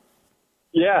everybody.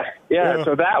 Yeah.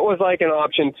 So that was like an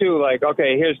option too. Like,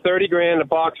 okay, here's $30,000, a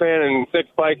box van, and 6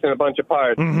 bikes and a bunch of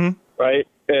parts, right?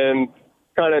 And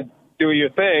kind of do your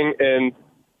thing. And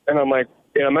I'm like,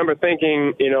 I remember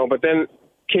thinking, but then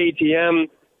KTM,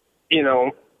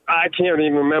 I can't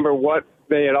even remember what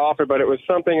they had offered, but it was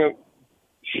something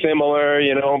similar,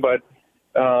 but,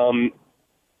 and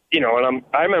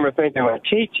I remember thinking, like,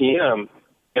 KTM,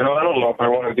 I don't know if I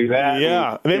want to do that.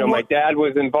 Yeah. And, my dad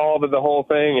was involved with the whole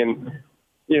thing, and,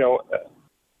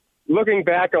 looking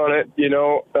back on it,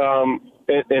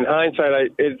 in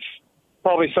hindsight, it's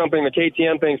probably something, the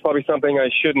KTM thing is probably something I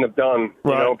shouldn't have done,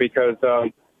 because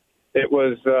it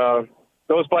was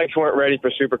those bikes weren't ready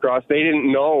for Supercross. They didn't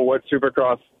know what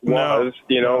Supercross was,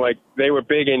 like they were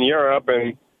big in Europe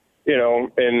and,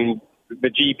 and the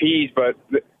GPs, but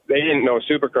they didn't know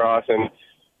Supercross. And,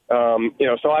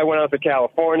 so I went out to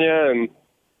California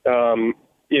and,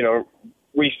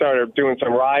 we started doing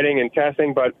some riding and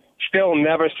testing, but still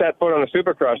never set foot on a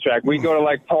Supercross track. We'd go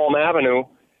to Palm Avenue,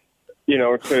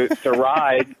 to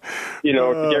ride,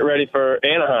 to get ready for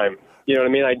Anaheim. You know what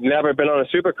I mean? I'd never been on a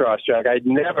Supercross track. I'd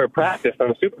never practiced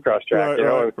on a Supercross track,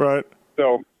 Right.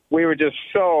 So we were just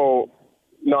so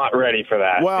not ready for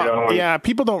that. Well,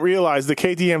 people don't realize the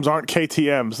KTMs aren't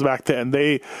KTMs back then.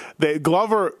 They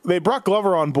brought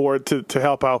Glover on board to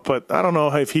help out, but I don't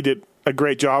know if he did a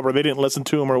great job or they didn't listen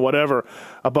to him or whatever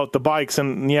about the bikes,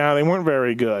 and they weren't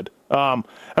very good. And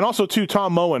also too,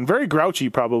 Tom Moen, very grouchy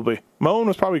probably. Moen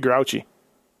was probably grouchy.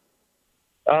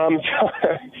 No,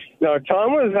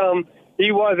 Tom was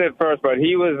he was at first, but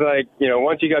he was like,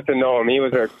 once you got to know him, he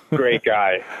was a great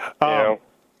guy.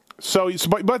 So,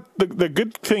 but the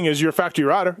good thing is you're a factory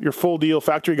rider, you're full deal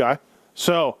factory guy.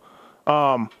 So,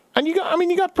 and you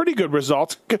got pretty good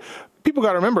results. People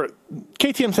got to remember,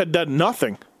 KTM's had done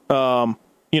nothing,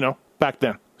 back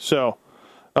then. So,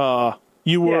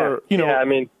 you were,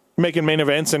 making main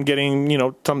events and getting,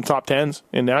 some top 10s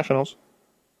in nationals.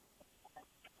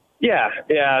 Yeah,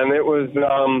 and it was,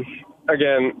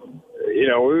 again,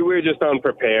 we were just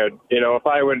unprepared. If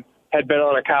I had been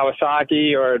on a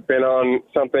Kawasaki or had been on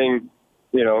something,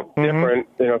 different,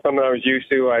 something I was used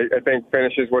to, I think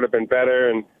finishes would have been better.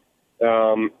 And,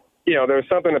 there was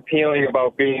something appealing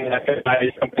about being that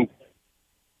guy, something,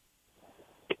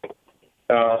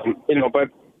 but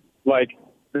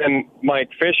then Mike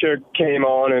Fisher came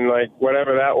on and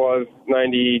whatever that was,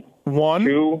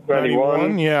 92,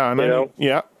 91. Yeah.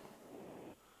 Yeah.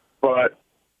 But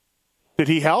did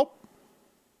he help?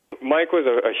 Mike was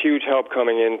a huge help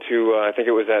coming into, I think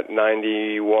it was that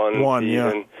 91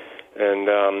 season. And,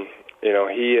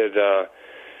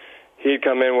 he'd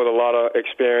come in with a lot of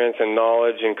experience and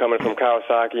knowledge, and coming from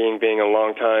Kawasaki and being a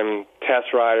long-time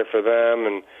test rider for them,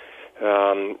 and,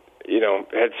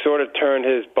 had sort of turned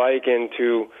his bike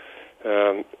into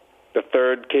the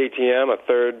third KTM, a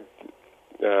third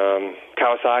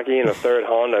Kawasaki and a third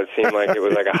Honda. It seemed like it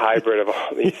was like a hybrid of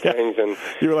all these things. And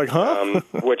you were like, huh?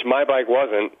 Which my bike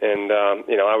wasn't. And,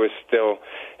 I was still,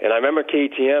 and I remember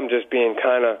KTM just being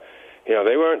kind of,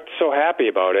 they weren't so happy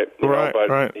about it.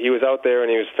 But he was out there and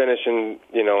he was finishing,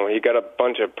 he got a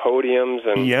bunch of podiums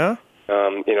and,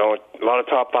 a lot of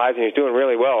top fives, and he was doing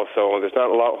really well. So there's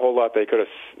not a whole lot they could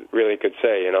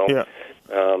say, Yeah.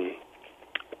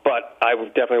 But I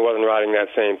definitely wasn't riding that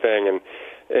same thing.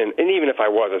 And even if I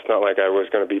was, it's not like I was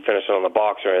going to be finishing on the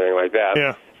box or anything like that.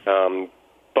 Yeah.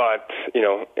 But,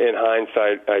 in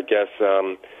hindsight, I guess,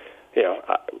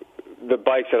 the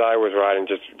bikes that I was riding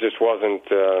just wasn't,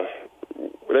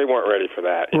 they weren't ready for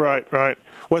that. Right.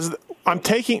 Was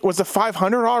the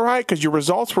 500 all right? Because your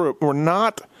results were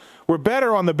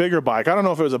better on the bigger bike. I don't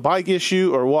know if it was a bike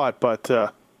issue or what, but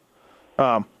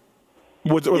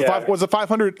was the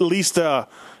 500 at least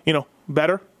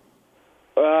better?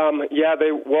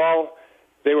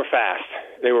 They were fast.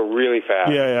 They were really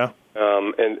fast. Yeah.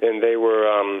 And they were.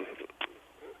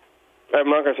 I'm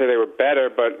not going to say they were better,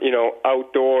 but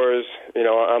outdoors.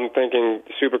 I'm thinking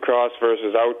Supercross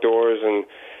versus outdoors, and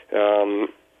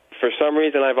for some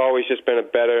reason, I've always just been a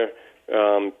better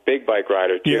big bike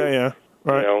rider too. Yeah.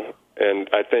 Right. And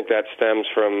I think that stems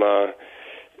from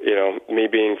me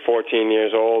being 14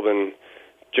 years old and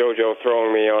JoJo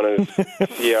throwing me on his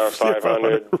CR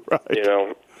 500.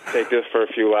 Right. Take this for a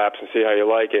few laps and see how you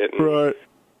like it. And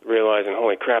realizing,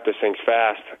 holy crap, this thing's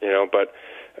fast. But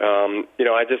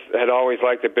I just had always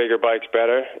liked the bigger bikes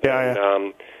better. Yeah.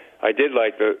 I did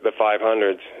like the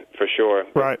 500s for sure.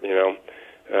 Right.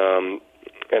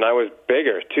 And I was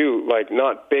bigger too. Like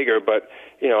not bigger, but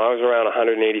I was around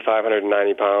 185,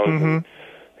 190 pounds. Mm-hmm.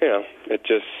 And, it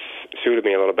just suited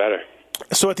me a little better.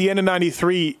 So at the end of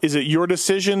 93, is it your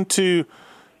decision to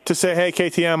say, hey,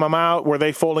 KTM, I'm out? Were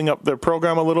they folding up their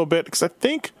program a little bit? Because I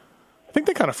think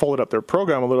they kind of folded up their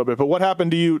program a little bit. But what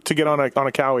happened to you to get on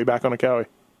a Cowie, back on a Cowie?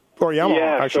 Or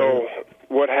Yamaha, actually. So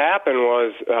what happened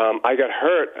was I got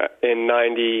hurt in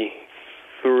 93.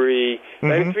 Mm-hmm.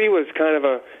 93 was kind of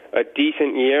a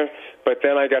decent year, but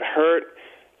then I got hurt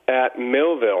at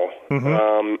Millville.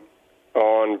 Mm-hmm.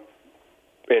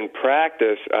 In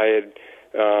practice. I had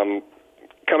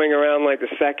coming around like the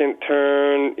second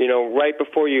turn, right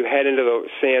before you head into the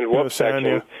sand whoop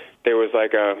section, there was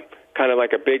like a kind of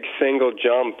like a big single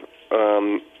jump,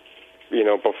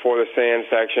 before the sand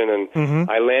section, and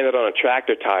I landed on a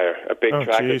tractor tire, a big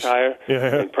tractor tire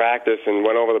in practice, and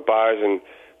went over the bars and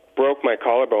broke my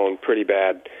collarbone pretty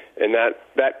bad, and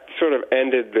that sort of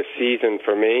ended the season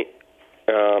for me.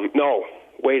 No,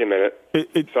 wait a minute.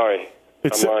 Sorry,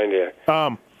 I'm lying to you.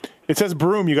 It says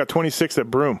Broome. You got 26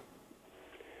 at Broome.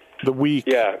 The week.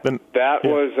 Yeah,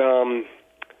 was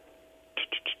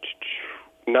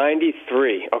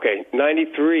 93. Okay,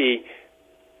 93.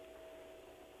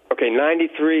 Okay,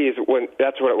 93 is when,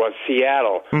 that's what it was,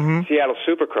 Seattle. Mm-hmm. Seattle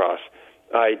Supercross.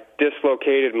 I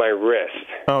dislocated my wrist.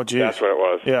 Oh, geez. That's what it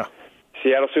was. Yeah.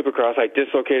 Seattle Supercross, I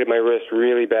dislocated my wrist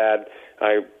really bad.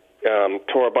 I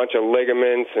tore a bunch of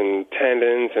ligaments and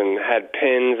tendons and had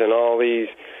pins and all these,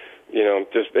 it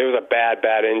was a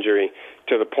bad injury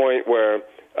to the point where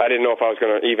I didn't know if I was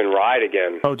going to even ride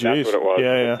again. Oh, geez. That's what it was.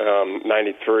 Yeah.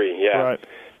 93, yeah. Right.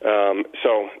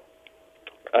 So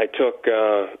I took,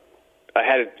 I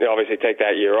had to obviously take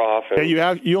that year off. And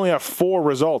you only have 4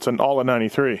 results in all of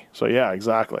 93. So, yeah,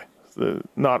 exactly. It's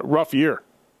not a rough year.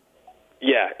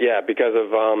 Yeah, because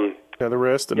of... the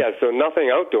wrist. So nothing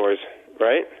outdoors,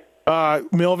 right?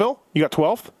 Millville, you got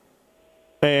 12th.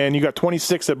 And you got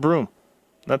 26 at Broome.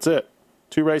 That's it.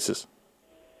 2 races.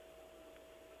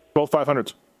 Both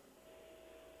 500s.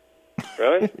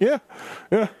 Really? Yeah.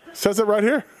 Says it right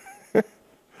here.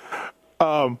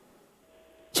 So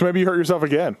maybe you hurt yourself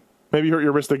again. Maybe you hurt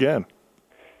your wrist again.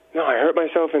 No, I hurt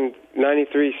myself in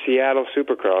 93 Seattle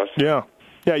Supercross. Yeah.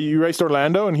 Yeah, you raced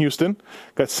Orlando and Houston,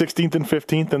 got 16th and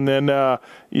 15th, and then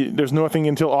there's nothing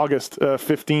until August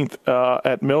 15th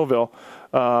at Millville,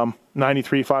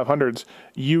 93 500s.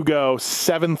 You go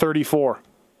 734.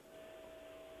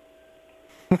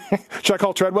 Should I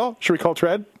call Treadwell? Should we call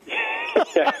Tread?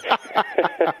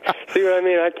 See what I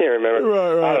mean? I can't remember.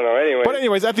 Right. I don't know. Anyway. But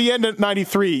anyways, at the end of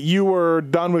 93, you were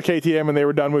done with KTM and they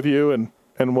were done with you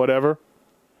and whatever?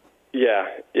 Yeah,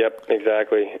 yep,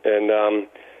 exactly. And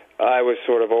I was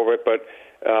sort of over it, but,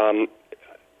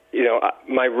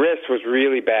 my wrist was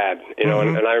really bad, and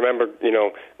I remember,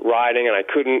 riding and I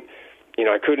couldn't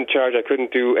charge, I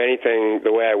couldn't do anything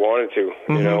the way I wanted to,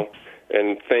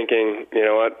 and thinking,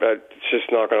 it's just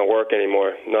not going to work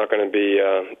anymore, not going to be,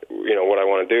 what I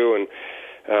want to do. And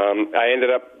I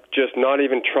ended up just not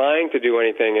even trying to do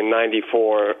anything in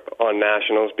 '94 on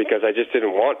nationals because I just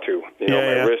didn't want to.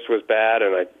 My wrist was bad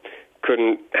and I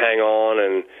couldn't hang on,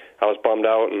 and I was bummed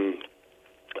out, and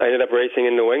I ended up racing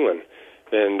in New England,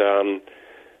 and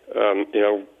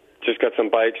just got some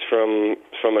bikes from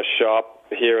a shop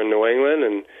here in New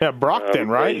England, and Brockton,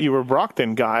 right? You were a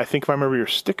Brockton guy, I think, if I remember your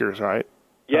stickers right.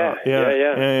 Yeah.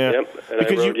 Yep. And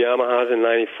because I rode Yamahas in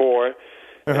 '94,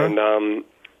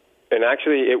 and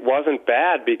actually it wasn't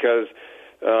bad because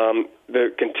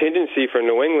the contingency for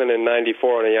New England in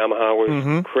 '94 on a Yamaha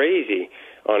was crazy.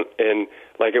 And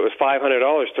like it was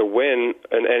 $500 to win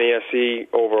an NESC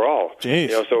overall. Jeez.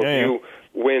 So if you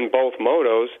win both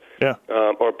motos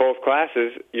or both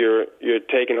classes, you're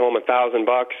taking home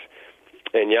 $1,000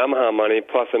 in Yamaha money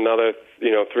plus another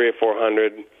 $300 or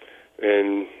 $400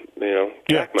 in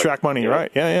track money,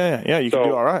 right? Yeah. You can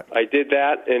do all right. I did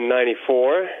that in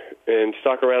 '94 and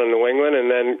stuck around in New England, and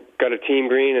then got a team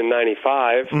green in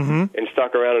 '95 and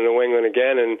stuck around in New England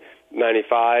again in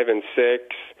 '95 and '6.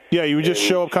 Yeah, you would just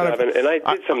show up kind of... And I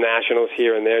did some nationals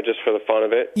here and there just for the fun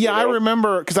of it. Yeah, I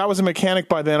remember, because I was a mechanic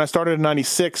by then. I started in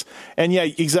 '96. And yeah,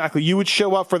 exactly. You would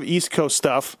show up for the East Coast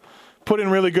stuff, put in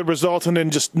really good results, and then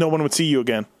just no one would see you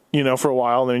again, for a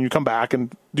while. And then you come back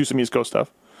and do some East Coast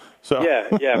stuff. So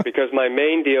Yeah, because my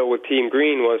main deal with Team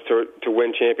Green was to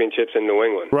win championships in New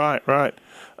England. Right. Right.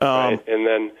 And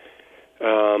then...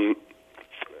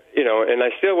 and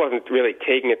I still wasn't really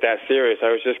taking it that serious.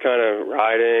 I was just kind of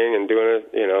riding and doing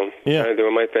it, kind of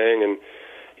doing my thing. And,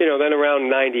 then around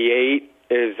 98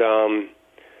 is,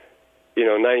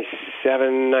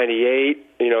 97, 98,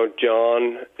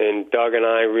 John and Doug and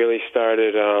I really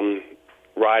started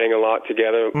riding a lot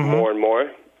together more and more,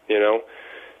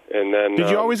 And then, did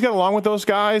you always get along with those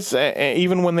guys,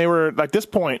 even when they were like this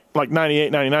point, like 98,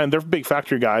 99? They're big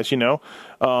factory guys,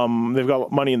 They've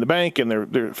got money in the bank, and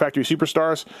they're factory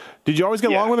superstars. Did you always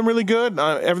get along with them really good?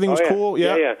 Everything was cool?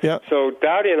 Yeah. So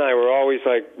Dowdy and I were always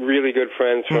like really good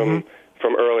friends from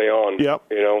early on. Yep.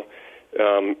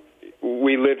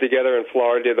 We lived together in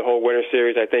Florida, did the whole Winter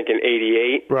Series, I think, in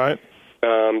 '88. Right.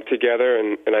 Together,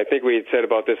 and I think we had said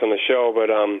about this on the show, but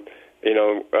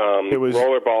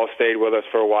Rollerball stayed with us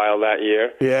for a while that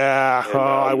year. Yeah. And,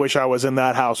 I wish I was in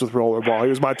that house with Rollerball. He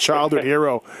was my childhood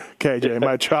hero, KJ,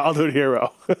 my childhood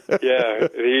hero. Yeah,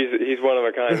 he's one of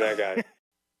a kind, that guy.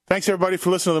 Thanks, everybody, for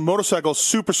listening to the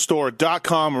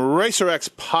MotorcycleSuperstore.com RacerX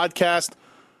podcast.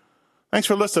 Thanks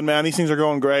for listening, man. These things are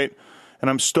going great, and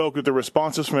I'm stoked with the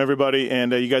responses from everybody,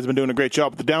 and you guys have been doing a great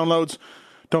job with the downloads.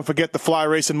 Don't forget the Fly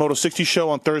Racing Moto 60 show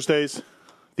on Thursdays,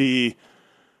 the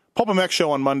Pulp MX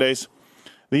show on Mondays,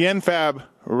 the NFAB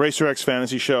RacerX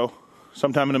Fantasy show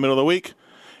sometime in the middle of the week,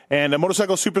 and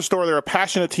Motorcycle Superstore. They're a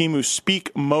passionate team who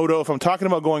speak moto. If I'm talking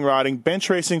about going riding, bench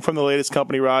racing from the latest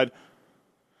company ride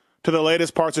to the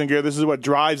latest parts and gear, this is what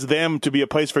drives them to be a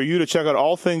place for you to check out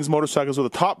all things motorcycles with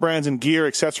the top brands in gear,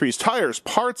 accessories, tires,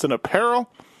 parts, and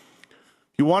apparel.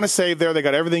 You want to save there. They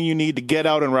got everything you need to get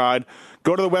out and ride.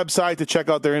 Go to the website to check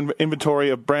out their inventory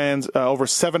of brands, over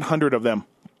 700 of them.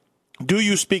 Do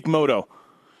you speak moto?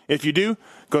 If you do,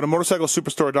 go to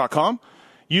motorcyclesuperstore.com.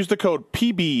 Use the code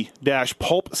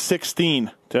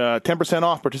PB-Pulp16 to 10%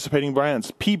 off participating brands.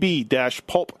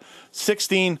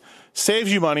 PB-Pulp16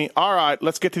 saves you money. All right,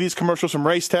 let's get to these commercials from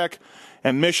Racetech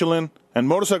and Michelin and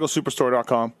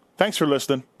motorcyclesuperstore.com. Thanks for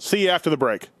listening. See you after the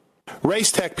break.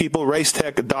 Racetech people,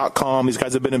 racetech.com. These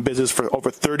guys have been in business for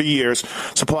over 30 years,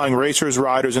 supplying racers,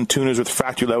 riders, and tuners with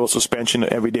factory-level suspension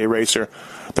to everyday racer.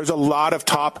 There's a lot of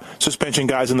top suspension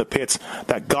guys in the pits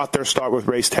that got their start with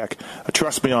Racetech.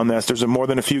 Trust me on this. There's more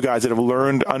than a few guys that have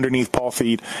learned underneath Paul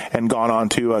Feed and gone on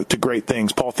to great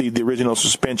things. Paul Feed, the original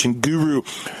suspension guru.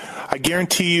 I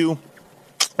guarantee you,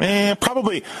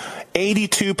 probably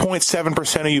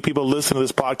 82.7% of you people listening to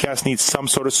this podcast need some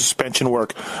sort of suspension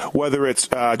work, whether it's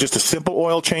just a simple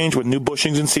oil change with new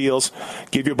bushings and seals,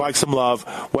 give your bike some love,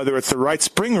 whether it's the right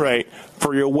spring rate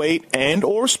for your weight and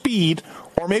or speed,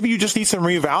 or maybe you just need some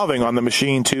revalving on the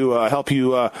machine to help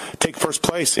you take first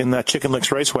place in that Chicken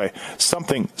Licks Raceway.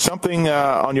 Something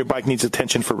on your bike needs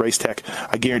attention for Racetech.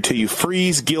 I guarantee you.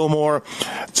 Freeze, Gilmore,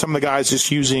 some of the guys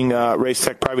just using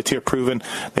Racetech Privateer Proven.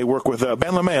 They work with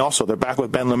Ben LeMay also. They're back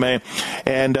with Ben LeMay.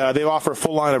 And they offer a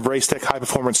full line of Racetech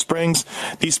high-performance springs.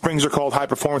 These springs are called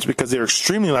high-performance because they're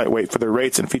extremely lightweight for their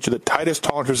rates and feature the tightest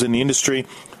tolerances in the industry.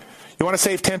 You want to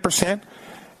save 10%?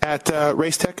 At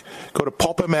Racetech, go to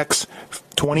PulpMX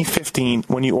 2015.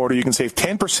 When you order, you can save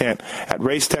 10% at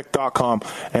racetech.com.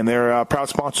 And they're proud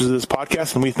sponsors of this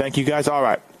podcast, and we thank you guys. All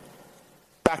right,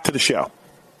 back to the show.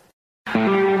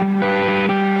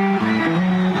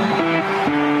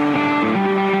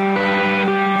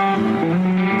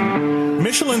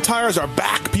 Michelin tires are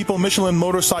back, people.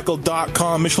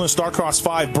 MichelinMotorcycle.com. Michelin Starcross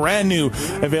 5, brand new,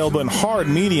 available in hard,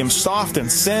 medium, soft,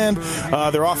 and sand.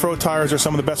 Their off-road tires are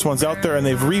some of the best ones out there, and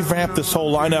they've revamped this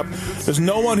whole lineup. There's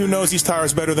no one who knows these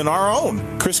tires better than our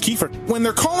own, Chris Kiefer. When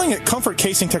they're calling it comfort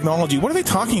casing technology, what are they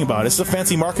talking about? Is this a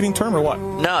fancy marketing term or what?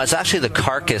 No, it's actually the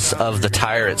carcass of the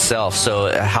tire itself.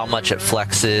 So how much it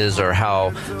flexes, or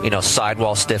how,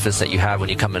 sidewall stiffness that you have when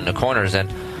you come into corners.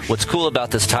 And what's cool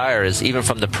about this tire is, even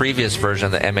from the previous version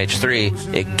of the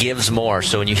MH3, it gives more.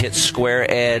 So when you hit square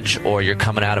edge, or you're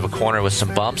coming out of a corner with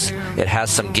some bumps, it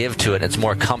has some give to it, and it's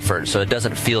more comfort, so it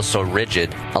doesn't feel so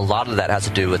rigid. A lot of that has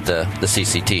to do with the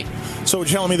CCT. So you're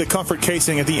telling me the comfort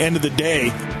casing, at the end of the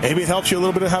day, maybe it helps you a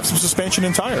little bit to have some suspension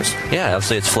in tires? Yeah,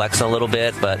 obviously it's flexing a little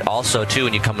bit, but also, too,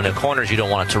 when you come into corners, you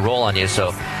don't want it to roll on you,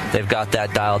 so they've got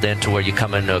that dialed in to where you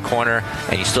come into a corner,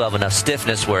 and you still have enough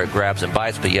stiffness where it grabs and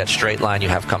bites, but yet straight line, you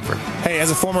have comfort. Hey,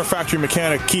 as a former factory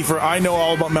mechanic, Kiefer, I know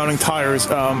all about mounting tires,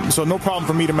 so no problem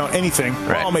for me to mount anything.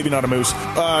 Right. Well, maybe not a moose.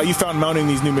 You found mounting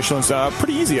these new Michelins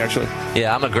pretty easy, actually.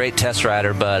 Yeah, I'm a great test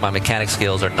rider, but my mechanic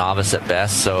skills are novice at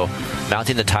best, so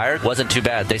mounting the tire wasn't too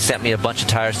bad. They sent me a bunch of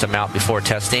tires to mount before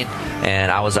testing, and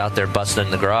I was out there busting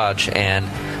in the garage, and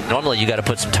normally you got to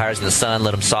put some tires in the sun,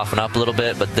 let them soften up a little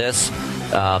bit, but this,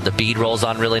 the bead rolls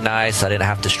on really nice. I didn't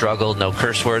have to struggle. No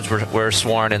curse words were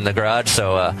sworn in the garage,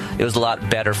 so it was a lot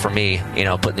better for me,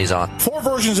 putting these on. 4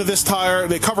 versions of this tire.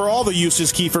 They cover all the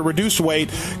uses, Kiefer. Reduced weight,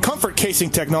 comfort casing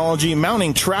technology,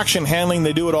 mounting, traction, handling.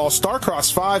 They do it all.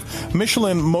 Starcross 5,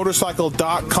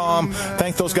 MichelinMotorcycle.com.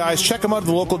 Thank those guys. Check them out at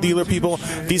the local dealer, people.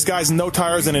 These guys know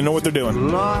tires, and they know what they're doing.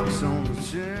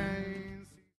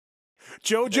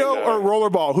 JoJo or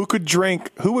Rollerball? Who could drink?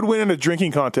 Who would win in a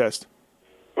drinking contest?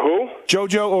 Who?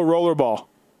 JoJo or Rollerball?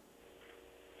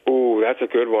 Ooh, that's a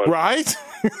good one. Right?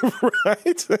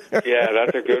 Right? Yeah,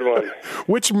 that's a good one.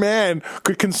 Which man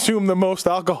could consume the most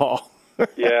alcohol?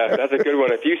 Yeah, that's a good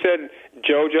one. If you said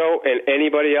JoJo and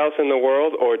anybody else in the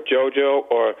world, or JoJo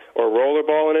or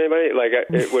Rollerball and anybody,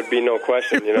 it would be no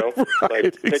question,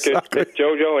 Right, exactly. Pick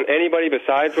JoJo and anybody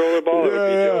besides Rollerball, it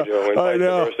would be JoJo and I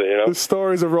know. vice versa, The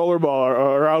stories of Rollerball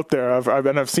are out there.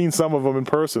 I've seen some of them in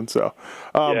person. So,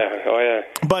 yeah.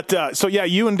 But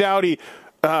you and Dowdy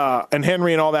and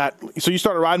Henry and all that. So you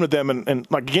started riding with them, and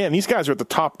again, these guys are at the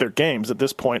top of their games at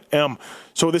this point.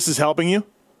 So this is helping you.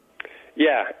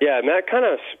 Yeah, and that kind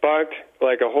of sparked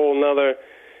a whole nother,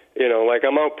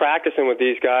 I'm out practicing with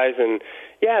these guys, and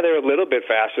they're a little bit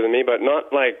faster than me, but not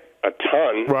a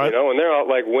ton, right. And they're out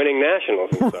winning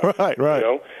nationals and stuff, right.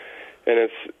 And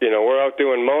it's, we're out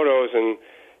doing motos, and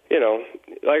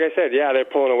like I said, they're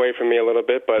pulling away from me a little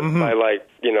bit, but by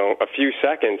a few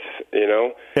seconds,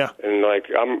 yeah, and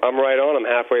I'm right on them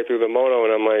halfway through the moto,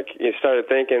 and I'm you started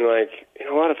thinking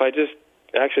what if I just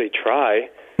actually try.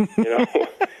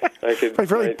 I could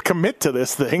really commit to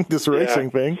this thing, this racing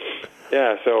thing.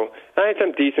 Yeah, so I had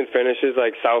some decent finishes,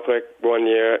 like Southwick one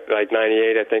year,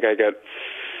 98. I think I got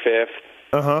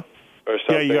 5th. Or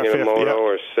something you got in 5th, a moto,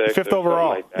 or 6th. 5th overall.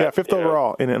 Like 5th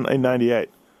overall in 98.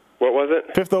 What was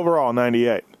it? 5th overall in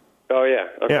 98. Oh, yeah.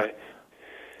 Okay.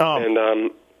 Yeah.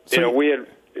 And, we had,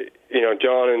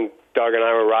 John and Doug and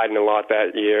I were riding a lot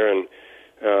that year, and,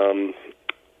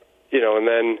 and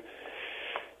then...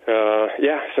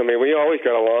 so we always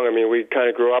got along. We kind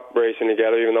of grew up racing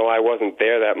together, even though I wasn't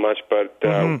there that much. But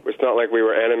it's not like we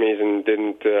were enemies and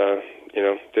didn't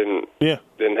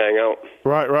hang out.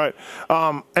 Right.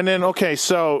 And then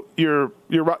so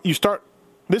you start.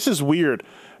 This is weird.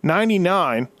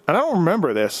 99, and I don't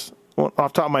remember this off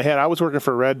the top of my head. I was working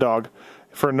for Red Dog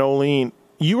for Nolene.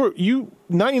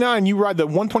 99. You ride the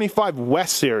 125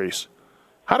 West Series.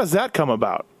 How does that come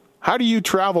about? How do you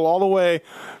travel all the way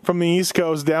from the East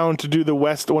Coast down to do the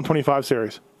West 125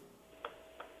 Series?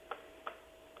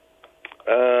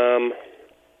 I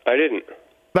didn't.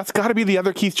 That's got to be the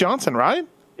other Keith Johnson, right?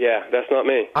 Yeah, that's not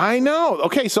me. I know.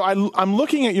 Okay, so I'm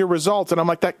looking at your results, and I'm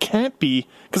like, that can't be,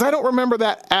 because I don't remember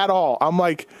that at all. I'm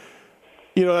like,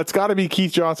 that's got to be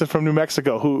Keith Johnson from New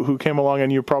Mexico who came along,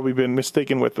 and you've probably been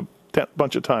mistaken with a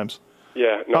bunch of times.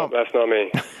 Yeah, no, that's not me.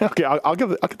 Okay, I'll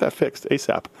get that fixed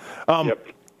ASAP. Yep.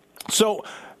 So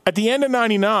at the end of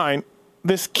 99,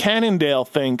 this Cannondale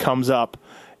thing comes up,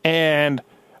 and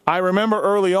I remember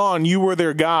early on you were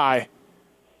their guy.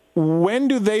 When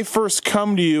do they first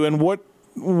come to you, and what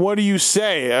do you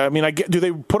say? Do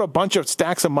they put a bunch of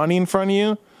stacks of money in front of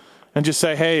you and just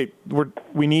say, "Hey,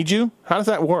 we need you"? How does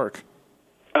that work?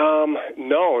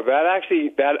 No, that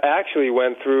actually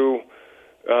went through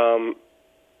Doug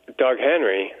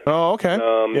Henry. Oh, okay.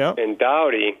 And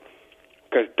Dowdy.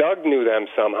 Because Doug knew them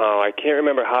somehow. I can't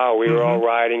remember how. We were all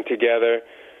riding together.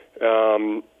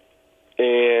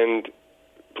 And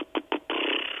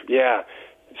Yeah.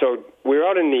 So we were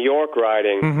out in New York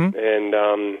riding, and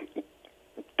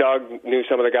Doug knew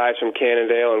some of the guys from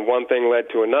Cannondale, and one thing led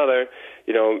to another.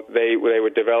 You know, they were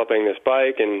developing this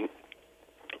bike, and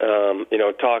you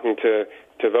know, talking to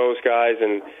those guys,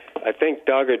 and I think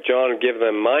Doug or John gave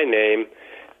them my name.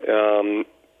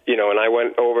 You know, and I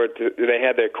went over to, they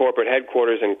had their corporate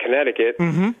headquarters in Connecticut,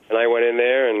 and I went in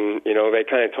there, and, you know, they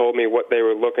kind of told me what they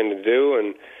were looking to do,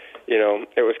 and, you know,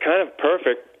 it was kind of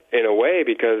perfect in a way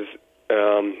because,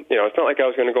 you know, it's not like I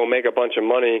was going to go make a bunch of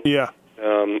money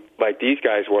like these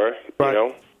guys were, you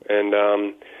know,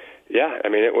 and, yeah, I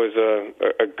mean, it was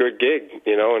a good gig,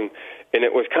 you know, and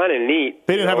it was kind of neat.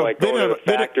 They didn't have a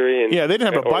factory. They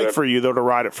didn't have a bike for you, though, to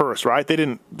ride it first, right? They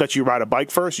didn't let you ride a bike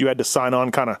first. You had to sign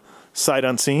on kind of sight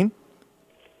unseen?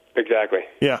 Exactly.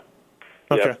 Yeah.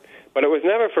 Okay. Yep. But it was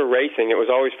never for racing. It was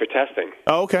always for testing.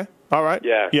 Oh, okay. All right.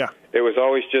 Yeah. Yeah. It was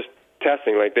always just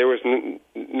testing. Like, there was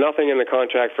nothing in the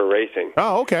contract for racing.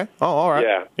 Oh, okay. Oh, all right.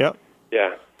 Yeah. Yep.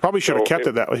 Yeah. Probably should have kept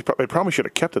it that way. They probably should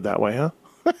have kept it that way, huh?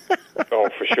 Oh,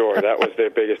 for sure. That was their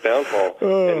biggest downfall.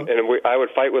 And I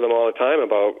would fight with them all the time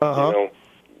about, you know,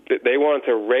 they wanted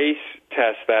to race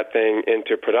test that thing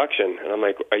into production. And I'm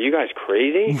like, are you guys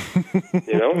crazy?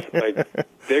 You know, like,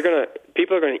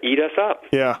 people are going to eat us up.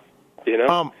 Yeah. You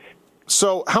know?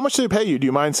 So how much did they pay you? Do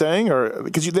you mind saying? Or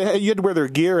because you had to wear their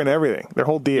gear and everything, their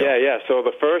whole deal. Yeah. So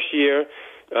the first year, it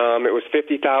was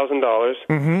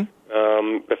 $50,000.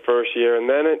 The first year, and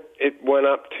then it went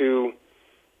up to,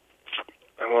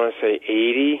 I want to say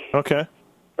 80. Okay.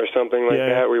 Or something like that.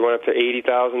 Yeah. We went up to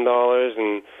 $80,000,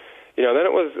 and you know, then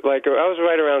it was like I was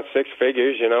right around six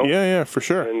figures. You know. Yeah, for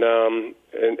sure. And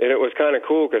it was kind of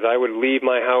cool because I would leave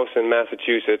my house in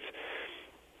Massachusetts.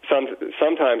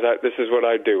 Sometimes this is what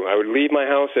I'd do. I would leave my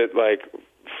house at like,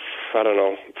 I don't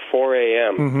know, 4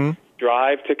 a.m.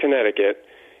 Drive to Connecticut,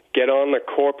 get on the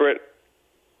corporate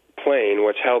plane,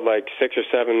 which held like 6 or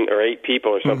 7 or 8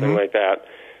 people or something like that,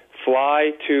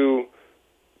 fly to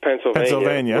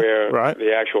Pennsylvania where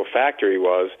the actual factory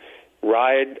was,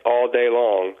 ride all day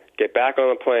long, get back on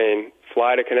the plane,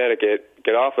 fly to Connecticut,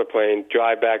 get off the plane,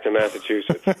 drive back to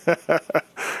Massachusetts.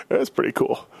 That's pretty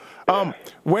cool. Yeah.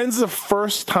 When's the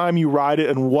first time you ride it,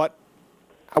 and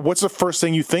what's the first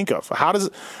thing you think of? How does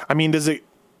it, I mean, does it,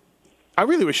 I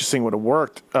really wish this thing would have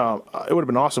worked. It would have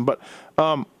been awesome, but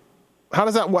how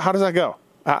does that go?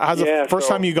 How's the first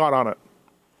time you got on it?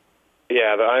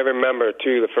 Yeah, I remember,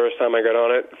 too, the first time I got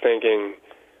on it thinking,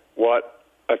 what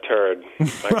a turd.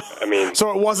 I mean...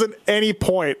 So it wasn't any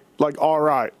point, like, all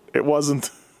right. It wasn't...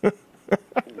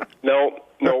 Nope,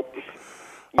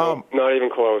 not even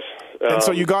close. And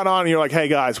so you got on and you're like, hey,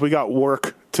 guys, we got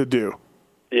work to do.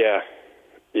 Yeah,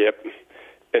 yep.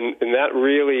 And that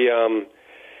really...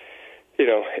 you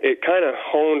know, it kind of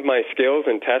honed my skills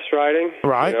in test riding.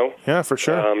 Right. You know? Yeah, for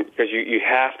sure. Because you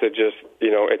have to just, you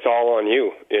know, it's all on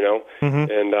you, you know.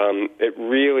 And it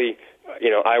really, you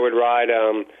know, I would ride,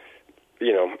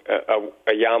 you know,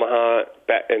 a Yamaha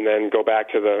and then go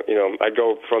back to the, you know, I'd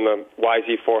go from the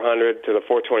YZ400 to the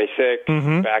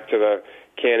 426, back to the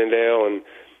Cannondale and,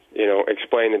 you know,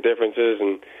 explain the differences.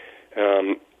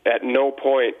 And at no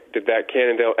point did that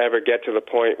Cannondale ever get to the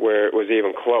point where it was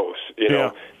even close, you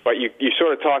know. Yeah. But you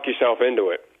sort of talk yourself into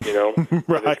it, you know.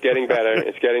 Right. It's getting better,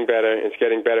 it's getting better, it's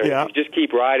getting better. Yeah. If you just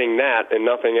keep riding that and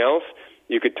nothing else,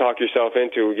 you could talk yourself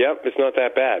into, yep, it's not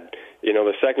that bad. You know,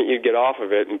 the second you get off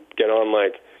of it and get on,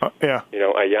 like, you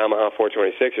know, a Yamaha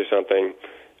 426 or something,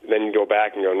 then you go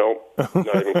back and go, nope,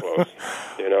 not even close,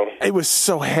 you know. It was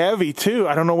so heavy, too.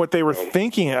 I don't know what they were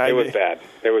thinking. It was bad.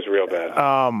 It was real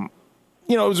bad.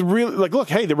 You know, it was really like, look,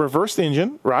 hey, the reversed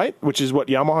engine, right, which is what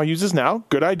Yamaha uses now.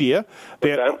 Good idea.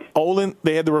 They had Olin.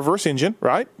 They had the reverse engine,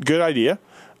 right? Good idea.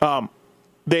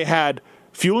 They had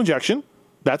fuel injection.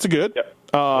 That's a good.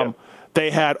 Yep.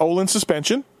 They had Olin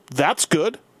suspension. That's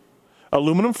good.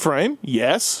 Aluminum frame,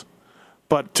 yes,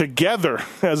 but together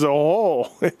as a whole,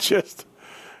 it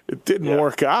didn't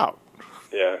work out.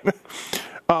 Yeah.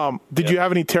 Did you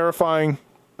have any terrifying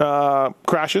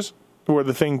crashes where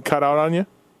the thing cut out on you?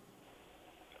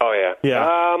 Oh, yeah.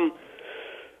 Yeah.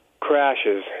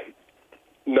 Crashes.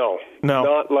 No.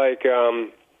 Not like,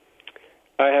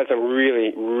 I had some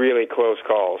really, really close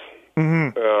calls.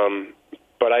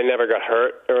 But I never got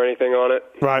hurt or anything on it.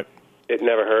 Right. It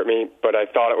never hurt me, but I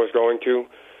thought it was going to.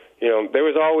 You know, there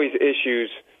was always issues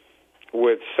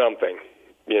with something,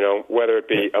 you know, whether it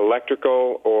be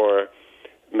electrical or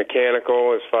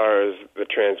mechanical as far as the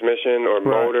transmission or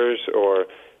motors or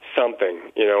something,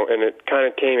 you know, and it kind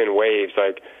of came in waves.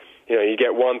 Like, you know, you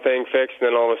get one thing fixed, and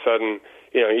then all of a sudden,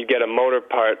 you know, you get a motor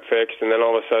part fixed, and then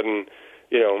all of a sudden,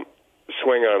 you know,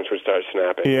 swing arms would start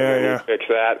snapping. Yeah, and then you fix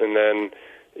that, and then,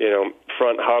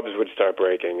 front hubs would start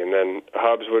breaking, and then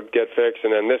hubs would get fixed,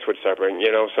 and then this would start breaking,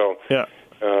 so. Yeah.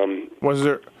 Was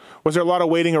there a lot of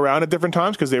waiting around at different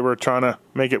times because they were trying to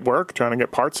make it work, trying to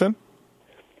get parts in?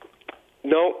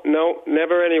 No,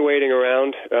 never any waiting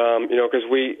around, because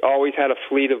we always had a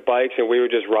fleet of bikes, and we were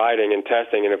just riding and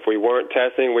testing, and if we weren't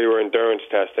testing, we were endurance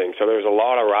testing, so there was a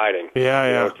lot of riding.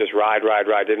 Yeah. Just ride.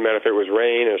 Didn't matter if it was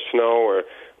rain or snow or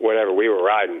whatever, we were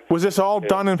riding. Was this all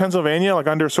done in Pennsylvania, like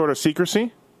under sort of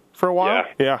secrecy for a while?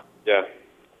 Yeah.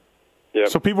 Yep.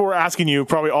 So people were asking you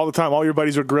probably all the time, all your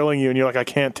buddies were grilling you, and you're like, I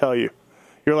can't tell you.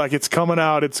 You're like, it's coming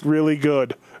out, it's really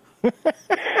good.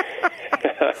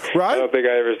 Right? I don't think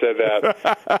I ever said that.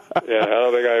 I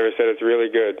don't think I ever said it's really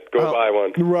good. Go buy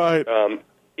one. Right.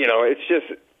 It's just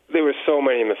there were so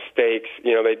many mistakes.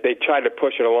 They tried to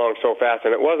push it along so fast,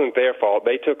 and it wasn't their fault.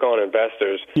 They took on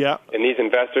investors. Yeah. And these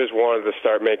investors wanted to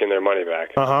start making their money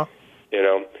back. Uh-huh.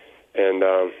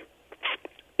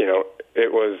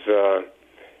 It was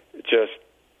just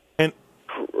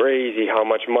crazy how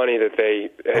much money that they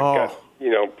had got,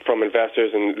 from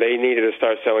investors, and they needed to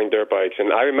start selling dirt bikes.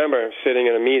 And I remember sitting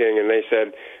in a meeting, and they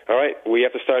said, all right, we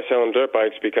have to start selling dirt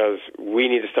bikes because we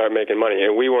need to start making money.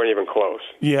 And we weren't even close.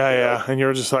 Yeah. And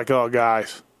you're just like, oh,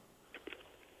 guys.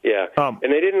 Yeah. And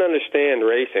they didn't understand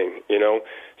racing,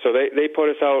 So they put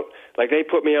us out, like they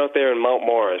put me out there in Mount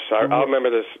Morris. I'll remember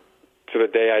this to the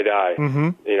day I die. Mm-hmm.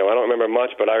 I don't remember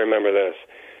much, but I remember this.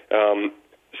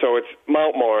 So it's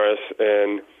Mount Morris,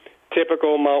 and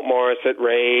typical Mount Morris, it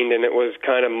rained, and it was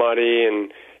kind of muddy, and,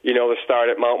 the start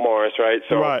at Mount Morris, right?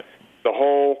 So the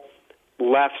whole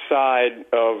left side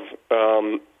of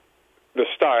the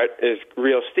start is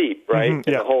real steep, right? Mm-hmm.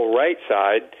 And the whole right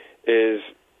side is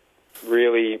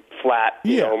really flat.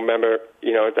 Remember,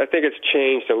 I think it's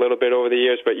changed a little bit over the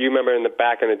years, but you remember in the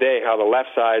back in the day how the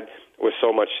left side was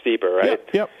so much steeper, right?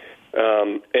 Yep.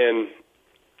 And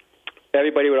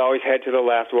everybody would always head to the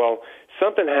left. Well,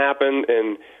 something happened,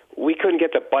 and we couldn't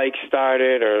get the bike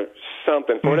started or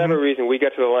something. For whatever reason, we got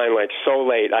to the line like so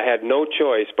late. I had no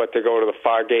choice but to go to the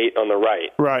far gate on the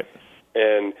right. Right.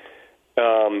 And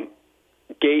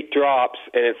gate drops,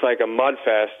 and it's like a mud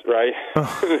fest, right?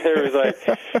 There was like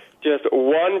just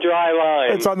one dry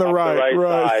line. It's on the right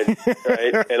side,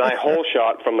 right? And I hole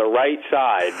shot from the right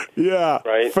side. Yeah.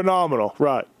 Right? Phenomenal.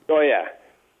 Right. Oh, yeah.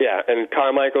 Yeah, and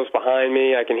Carmichael's behind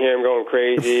me. I can hear him going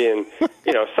crazy, and,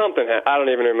 something, I don't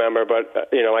even remember, but,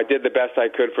 I did the best I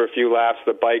could for a few laps,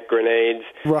 the bike grenades,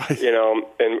 right?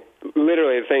 And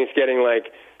literally the thing's getting,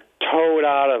 like, towed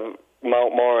out of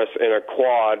Mount Morris in a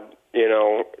quad,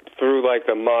 through, like,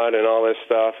 the mud and all this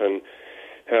stuff, and,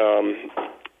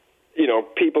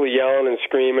 people yelling and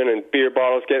screaming and beer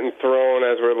bottles getting thrown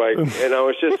as we're, like,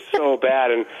 it's just so bad,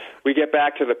 and we get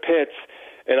back to the pits,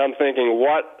 and I'm thinking,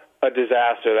 what a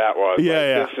disaster that was.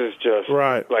 Yeah. This is just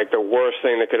like the worst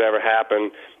thing that could ever happen.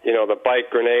 The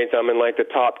bike grenades, I'm in like the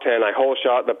top 10. I hole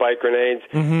shot the bike grenades,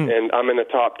 and I'm in the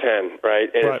top 10, right?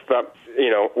 And it's,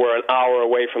 we're an hour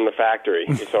away from the factory.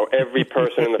 So every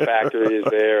person in the factory is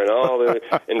there, and all the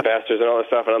investors and all this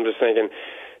stuff, and I'm just thinking,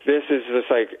 this is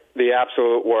just like the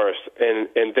absolute worst.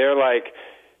 And they're like,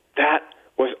 that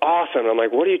was awesome. I'm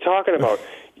like, what are you talking about?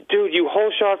 Dude, you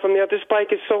hole shot from the other. This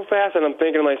bike is so fast, and I'm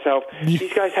thinking to myself,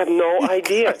 these guys have no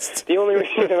idea. The only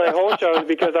reason I hole shot was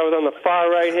because I was on the far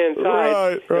right-hand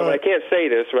side. Right. I can't say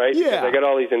this, right? Yeah. Because I got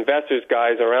all these investors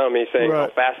guys around me saying how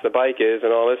fast the bike is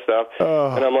and all this stuff.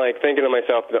 And I'm like thinking to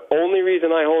myself, the only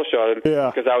reason I hole shotted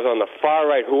because I was on the far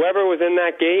right. Whoever was in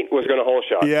that gate was going to hole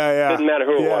shot. Yeah. Didn't matter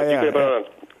who it was. You could have been on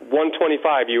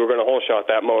 125, you were going to hole shot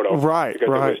that moto. Right.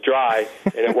 Because it was dry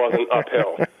and it wasn't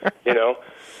uphill,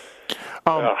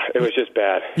 it was just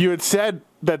bad. You had said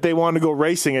that they wanted to go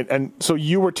racing, and so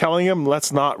you were telling them,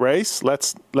 let's not race,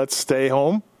 let's stay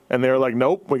home, and they were like,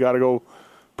 nope, we got to go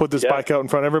put this bike out in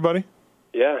front of everybody?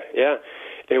 Yeah.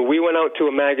 And we went out to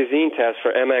a magazine test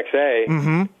for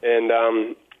MXA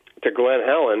and to Glen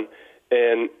Helen,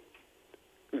 and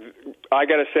I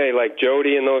got to say, like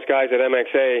Jody and those guys at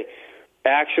MXA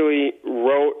actually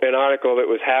wrote an article that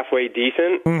was halfway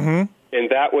decent, and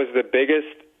that was the biggest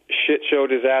shit show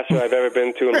disaster I've ever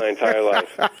been to in my entire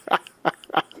life.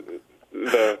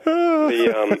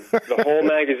 The whole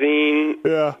magazine.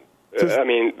 Yeah.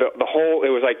 The whole. It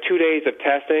was like 2 days of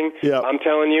testing. Yeah. I'm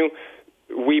telling you,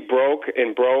 we broke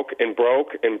and broke and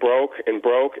broke and broke and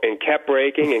broke and kept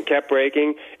breaking,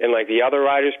 and like the other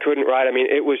riders couldn't ride.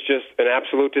 It was just an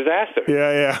absolute disaster.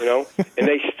 Yeah. And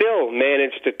they still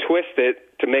managed to twist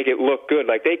it to make it look good.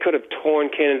 Like they could have torn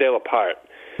Cannondale apart.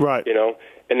 Right.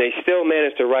 And they still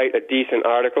managed to write a decent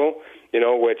article,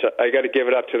 which I got to give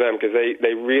it up to them because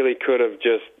they really could have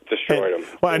just destroyed them.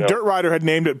 Well, and Dirt Rider had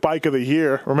named it Bike of the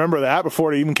Year. Remember that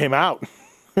before it even came out.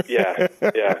 Yeah.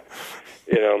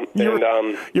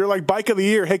 You're like, Bike of the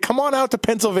Year. Hey, come on out to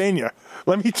Pennsylvania.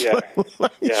 Let me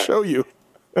show you.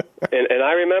 and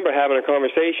I remember having a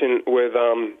conversation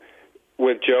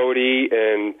with Jody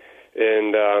and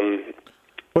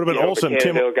would have been Olson,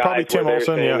 probably Tim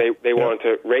Olson. They wanted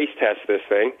to race test this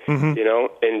thing,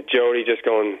 and Jody just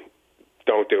going,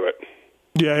 "Don't do it.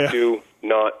 Do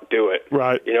not do it."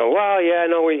 Right. Well, yeah,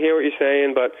 no, we hear what you're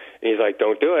saying, but he's like,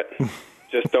 "Don't do it.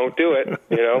 Just don't do it."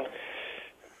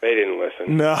 They didn't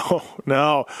listen.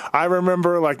 No. I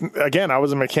remember, again, I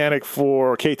was a mechanic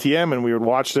for KTM, and we would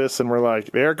watch this, and we're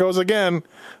like, there it goes again,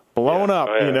 blowing up,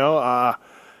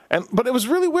 but it was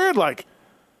really weird, like,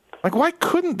 why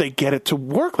couldn't they get it to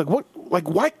work?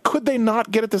 Why could they not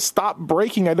get it to stop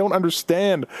braking? I don't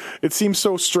understand. It seems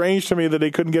so strange to me that they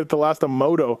couldn't get it to last a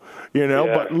moto,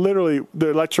 but literally the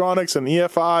electronics and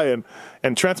EFI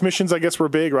and transmissions, I guess, were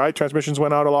big, right? Transmissions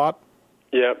went out a lot.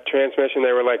 Yeah, transmission,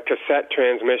 they were like cassette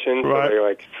transmissions, right. So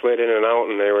they slid in and out,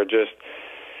 and they were just,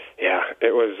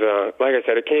 it was, like I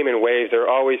said, it came in waves. There were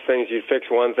always things, you'd fix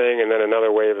one thing, and then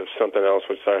another wave of something else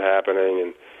would start happening,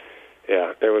 and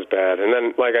it was bad. And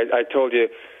then, like I told you,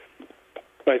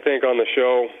 I think on the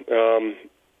show,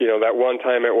 that one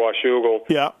time at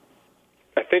Washougal,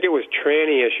 I think it was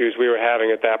tranny issues we were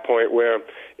having at that point where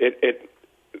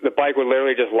the bike would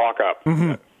literally just lock up.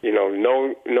 Mm-hmm.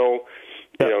 No.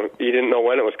 You didn't know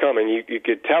when it was coming. You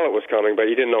could tell it was coming, but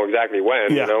you didn't know exactly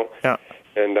when. Yeah.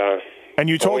 And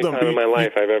you told them. Only time in my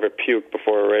life I've ever puked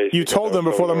before a race. You told them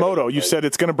before the moto. You said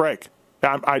it's going to break.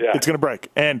 It's going to break.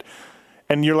 And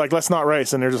you're like, let's not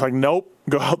race. And they're just like, nope,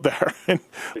 go out there. And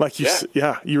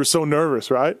you were so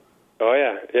nervous, right? Oh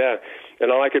yeah.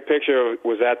 And all I could picture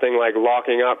was that thing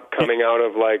locking up, coming out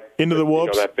of into the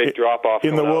whoops, that big drop off.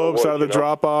 In the whoops, out of the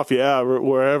drop off,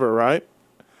 wherever, right?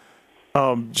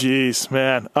 Geez,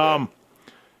 man.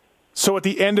 So at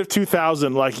the end of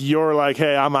 2000, you're like,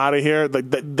 hey, I'm out of here.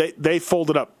 They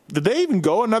folded up. Did they even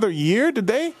go another year? Did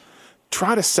they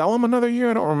try to sell them another year?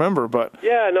 I don't remember, but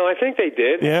I think they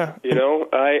did. Yeah.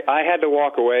 I had to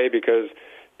walk away because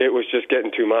it was just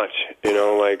getting too much.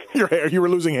 Your hair. You were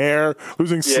losing hair,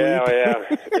 losing sleep. Yeah.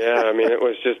 I mean, it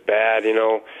was just bad.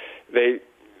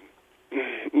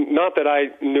 Not that I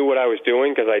knew what I was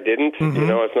doing, because I didn't.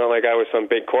 Mm-hmm. It's not like I was some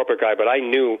big corporate guy, but I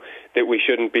knew that we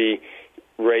shouldn't be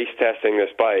race testing this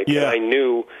bike. Yeah. And I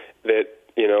knew that,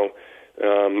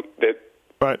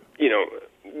 right.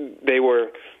 They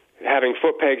were having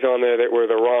foot pegs on there that were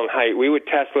the wrong height. We would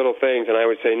test little things, and I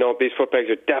would say, no, these foot pegs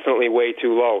are definitely way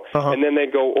too low. Uh-huh. And then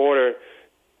they'd go order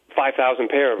 5,000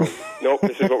 pair of them. Nope,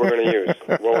 this is what we're going to use.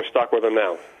 Well, we're stuck with them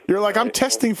now. You're like, I'm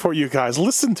testing for you guys.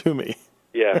 Listen to me.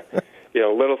 Yeah.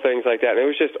 Little things like that. And it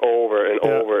was just over and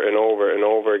over and over and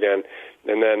over again.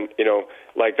 And then,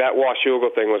 that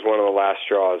Washougal thing was one of the last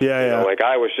straws. Yeah.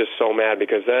 I was just so mad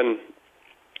because then,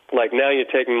 now you're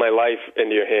taking my life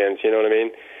into your hands, you know what I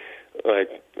mean?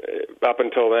 Up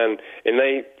until then. And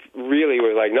they really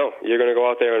were like, no, you're going to go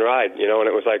out there and ride, and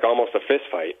it was almost a fist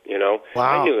fight,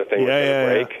 Wow. I knew the thing was going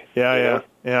to break. Yeah.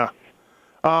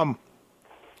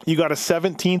 You got a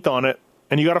 17th on it,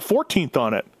 and you got a 14th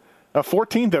on it. A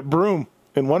 14th at Broome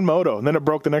in one moto, and then it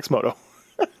broke the next moto.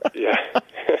 Yeah.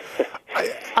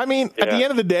 I mean, at the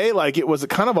end of the day, it was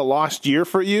kind of a lost year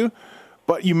for you,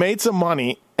 but you made some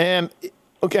money, and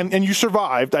you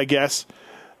survived, I guess,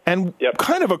 and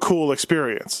kind of a cool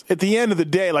experience. At the end of the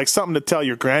day, something to tell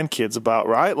your grandkids about,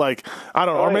 right? I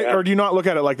don't know, or do you not look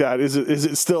at it like that? Is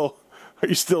it still? Are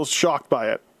you still shocked by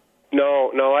it?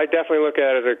 No, I definitely look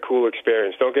at it as a cool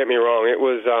experience. Don't get me wrong. It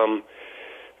was.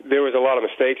 There was a lot of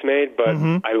mistakes made, but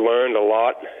I learned a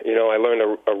lot. I learned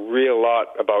a real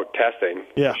lot about testing,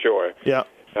 for sure. Yeah.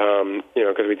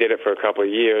 Because we did it for a couple of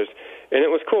years, and it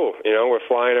was cool. We're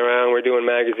flying around, we're doing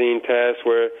magazine tests,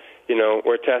 we're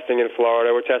testing in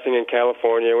Florida, we're testing in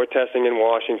California, we're testing in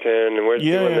Washington, and we're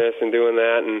doing this and doing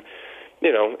that, and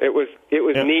it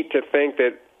was neat to think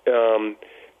that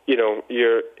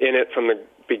you're in it from the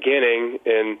beginning,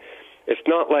 and it's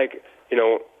not like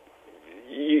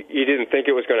you didn't think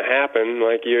it was going to happen.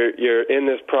 You're in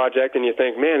this project and you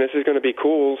think, man, this is going to be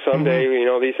cool someday.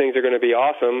 These things are going to be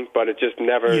awesome, but it just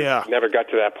never got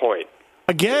to that point.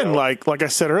 Again, like I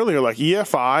said earlier,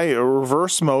 EFI, a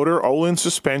reverse motor, Olin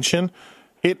suspension,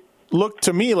 it looked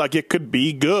to me like it could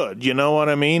be good. You know what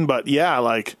I mean? But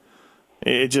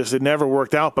it never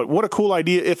worked out. But what a cool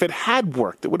idea! If it had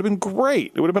worked, it would have been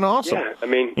great. It would have been awesome. Yeah, I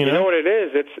mean, you know what it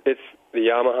is? It's the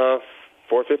Yamaha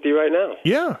 450 right now.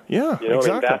 Yeah, exactly.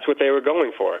 I mean, that's what they were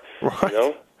going for.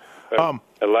 Right.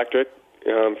 Electric,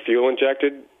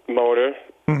 fuel-injected motor,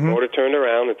 motor turned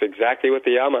around. It's exactly what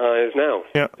the Yamaha is now.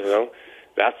 Yeah. You know,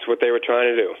 that's what they were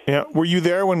trying to do. Yeah. Were you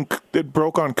there when it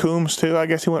broke on Coombs, too? I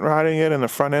guess he went riding it and the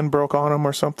front end broke on him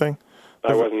or something?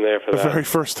 I wasn't there for that. The very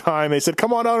first time. They said,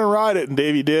 come on out and ride it. And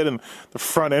Davey did, and the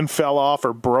front end fell off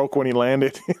or broke when he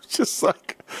landed. It's just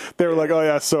like, they were like, oh,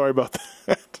 yeah, sorry about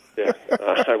that. Yeah,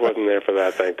 I wasn't there for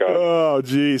that, thank God. Oh,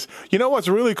 geez. You know what's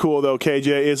really cool, though, KJ,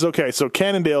 is, okay, so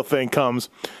Cannondale thing comes,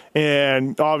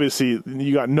 and obviously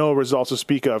you got no results to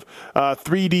speak of.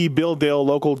 3D Bill Dale,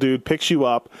 local dude, picks you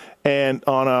up and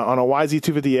on a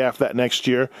YZ250F that next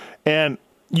year, and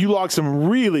you logged some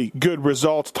really good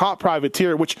results. Top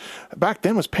privateer, which back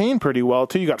then was paying pretty well,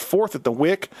 too. You got 4th at the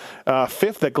Wick,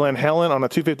 5th at Glen Helen on a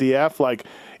 250F. Like,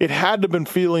 it had to have been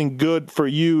feeling good for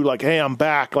you, like, hey, I'm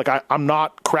back. Like, I'm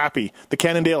not crappy. The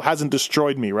Cannondale hasn't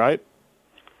destroyed me, right?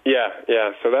 Yeah.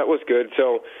 So that was good.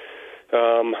 So,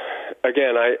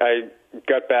 again, I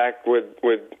got back with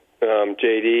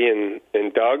JD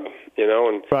and Doug, you know,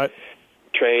 and right.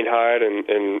 Trained hard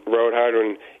and rode hard.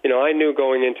 And, you know, I knew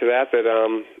going into that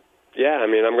I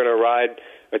mean, I'm going to ride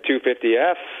a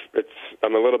 250F.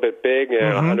 I'm a little bit big,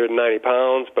 190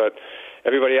 pounds, but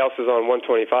everybody else is on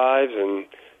 125s, and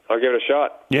I'll give it a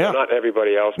shot. Yeah. Well, not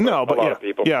everybody else, but a lot of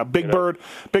people. Yeah, Big Bird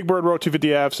rode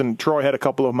 250Fs, and Troy had a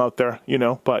couple of them out there, you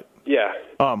know, but. Yeah.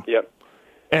 Yep.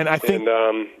 And I think.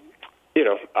 And, you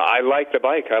know, I liked the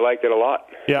bike. I liked it a lot.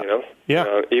 Yeah. You know?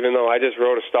 Yeah. Even though I just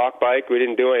rode a stock bike, we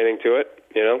didn't do anything to it,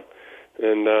 you know.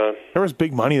 And there was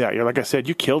big money that year. Like I said,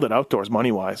 you killed it outdoors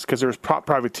money-wise because there was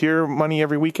privateer money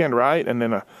every weekend, right? And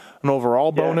then an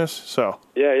overall bonus. So.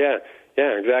 Yeah,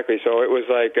 exactly. So it was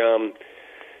like,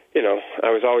 you know, I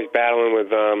was always battling with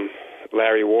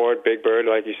Larry Ward, Big Bird,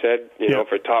 like you said, you know,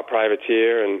 for top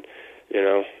privateer, and you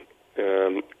know.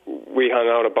 We hung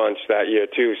out a bunch that year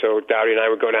too, so Dowdy and I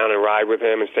would go down and ride with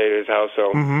him and stay at his house.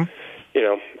 So, you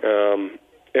know,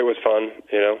 it was fun,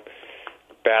 you know,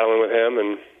 battling with him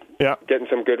and getting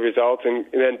some good results, and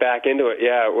then back into it.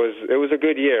 Yeah, it was a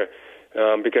good year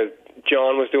because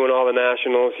John was doing all the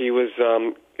nationals. He was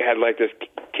had like this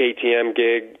KTM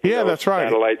gig. Yeah, that's right.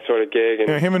 Satellite sort of gig.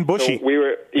 And him and Bushy. So we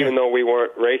were, even though we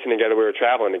weren't racing together, we were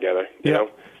traveling together. You know.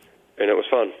 And it was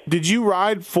fun. Did you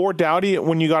ride for Dowdy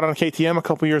when you got on KTM a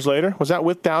couple years later? Was that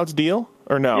with Dowd's deal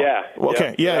or no? Yeah.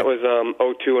 Okay. Yeah. That was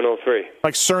 02 and 03.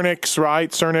 Like Cernix, right?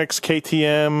 Cernix,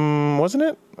 KTM, wasn't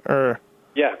it? Or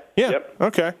yeah. Yep.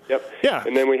 Okay. Yep. Yeah.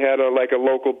 And then we had a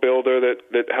local builder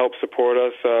that helped support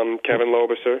us, Kevin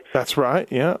Lobiser. That's right.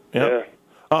 Yeah.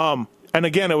 And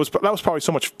again, that was probably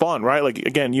so much fun, right? Like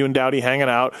again, you and Dowdy hanging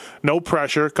out, no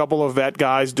pressure, a couple of vet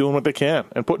guys doing what they can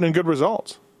and putting in good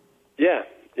results. Yeah.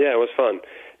 Yeah, it was fun.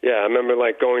 Yeah, I remember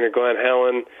like going to Glen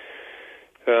Helen,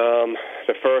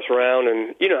 the first round,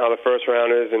 and you know how the first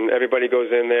round is, and everybody goes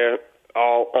in there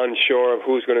all unsure of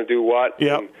who's going to do what.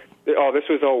 Yeah. This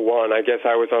was 01. I guess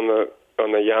I was on the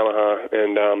Yamaha,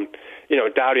 and you know,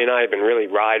 Dowdy and I have been really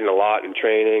riding a lot and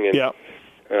training, and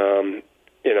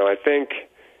you know, I think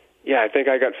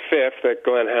I got 5th at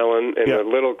Glen Helen in the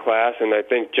little class, and I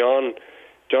think John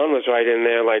was right in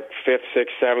there, like 5th,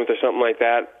 6th, 7th, or something like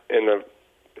that in the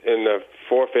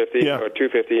 450 or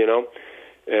 250, you know,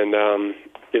 and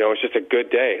you know, it's just a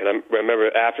good day. And I remember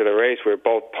after the race, we were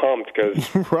both pumped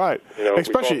because right, you know,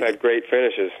 especially, we both had great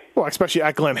finishes. Well, especially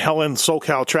at Glen Helen,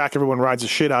 SoCal track, everyone rides the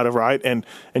shit out of, right? And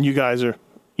you guys are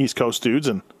East Coast dudes,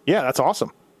 and yeah, that's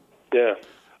awesome. Yeah.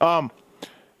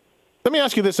 Let me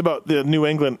ask you this about the New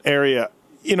England area.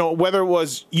 You know, whether it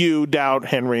was you, Dowd,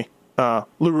 Henry,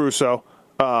 LaRusso,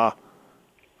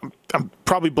 I'm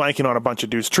probably blanking on a bunch of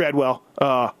dudes. Treadwell.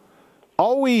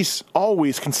 Always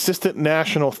consistent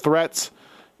national threats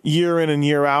year in and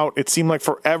year out. It seemed like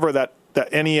forever that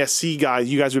NESC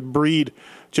guys, you guys would breed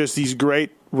just these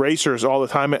great racers all the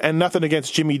time. And nothing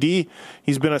against Jimmy D.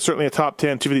 He's been certainly a top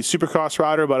 10 250 Supercross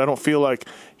rider, but I don't feel like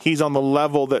he's on the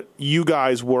level that you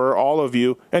guys were, all of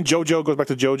you. And JoJo goes back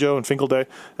to JoJo and Finkelday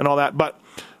and all that. But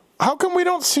how come we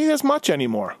don't see as much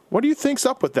anymore? What do you think's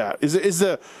up with that? Is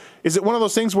it one of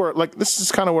those things where, like, this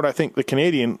is kind of what I think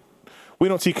we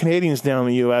don't see Canadians down in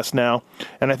the U.S. now,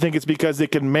 and I think it's because they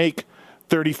can make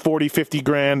 30, 40, 50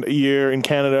 grand a year in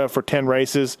Canada for 10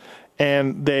 races,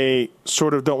 and they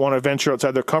sort of don't want to venture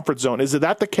outside their comfort zone. Is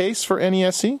that the case for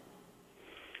NESC?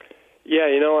 Yeah,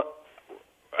 you know,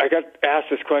 I got asked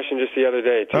this question just the other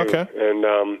day, too. Okay. And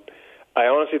I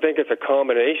honestly think it's a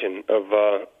combination of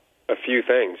a few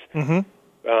things.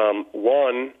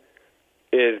 One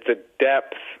is the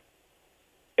depth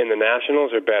in the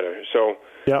nationals are better. So,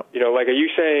 you know, like, are you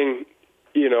saying,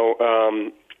 you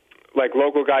know, like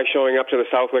local guys showing up to the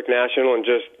Southwick National and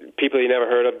just people you never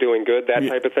heard of doing good, that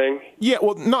type of thing? Yeah,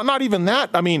 well, not even that.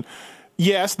 I mean,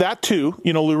 yes, that too.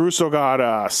 You know, LaRusso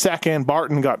got second,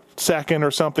 Barton got second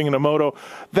or something in a moto.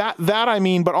 That I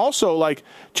mean, but also like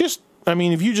just, I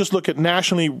mean, if you just look at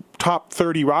nationally top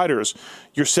 30 riders,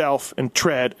 yourself and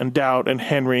Tread and Dowd and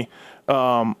Henry,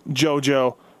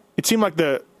 JoJo, it seemed like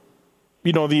the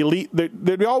elite,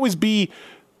 there'd always be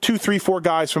 2, 3, 4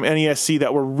 guys from NESC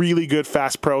that were really good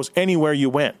fast pros anywhere you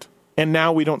went. And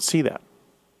now we don't see that.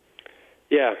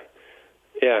 Yeah.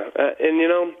 And, you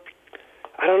know,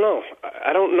 I don't know.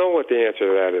 I don't know what the answer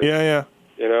to that is. Yeah.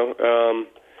 You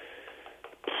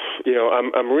know,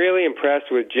 I'm really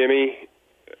impressed with Jimmy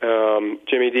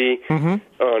D,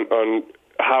 on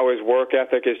how his work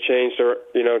ethic has changed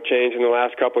in the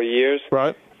last couple of years.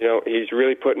 Right. You know, he's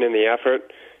really putting in the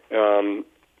effort, and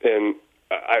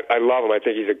I love him. I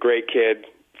think he's a great kid,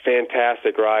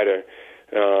 fantastic rider.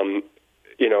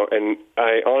 You know, and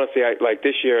I honestly, like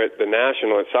this year at the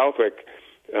National at Southwick,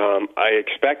 I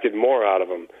expected more out of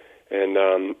him,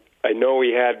 and I know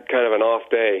he had kind of an off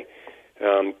day.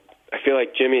 I feel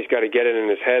like Jimmy's got to get it in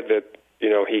his head that, you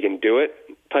know, he can do it,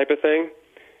 type of thing.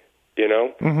 You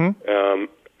know,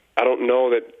 I don't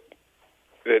know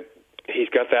that he's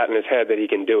got that in his head that he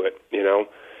can do it. You know,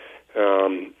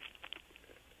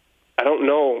 I don't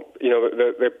know. You know,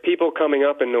 the people coming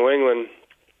up in New England,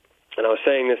 and I was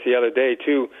saying this the other day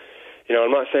too. You know,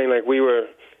 I'm not saying like we were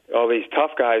all these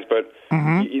tough guys, but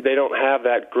they don't have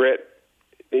that grit.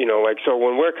 You know, like so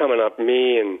when we're coming up,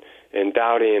 me and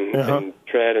Dowdy and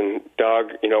Tread and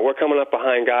Doug, you know, we're coming up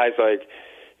behind guys like,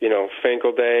 you know,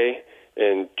 Finkelday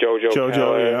and JoJo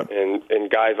Keller, and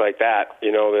guys like that,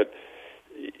 you know, that,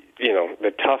 you know,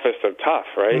 the toughest of tough,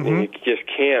 right? And you just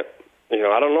can't, you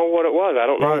know, I don't know what it was. I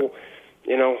don't know,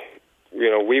 you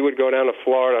know, we would go down to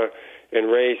Florida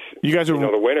and race,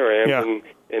 the winter amps,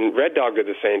 and Red Dog did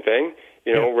the same thing,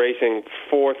 you know, racing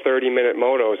 4 30-minute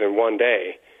motos in one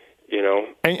day. You know,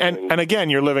 and again,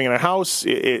 you're living in a house.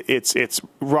 It's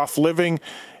rough living.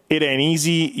 It ain't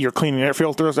easy. You're cleaning air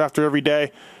filters after every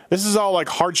day. This is all like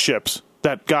hardships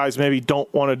that guys maybe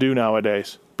don't want to do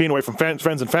nowadays. Being away from friends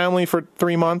and family for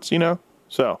 3 months, you know.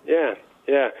 So yeah.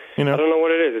 You know, I don't know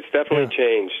what it is. It's definitely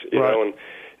changed. You know,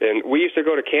 and we used to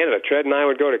go to Canada. Tread and I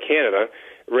would go to Canada,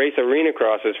 race arena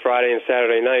crosses Friday and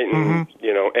Saturday night, and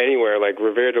you know, anywhere like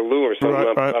Rivière du Loup or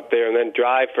something up there, and then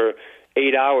drive for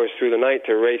 8 hours through the night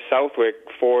to race Southwick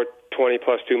 4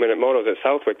 20-plus 2-minute motos at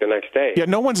Southwick the next day. Yeah,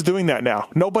 no one's doing that now.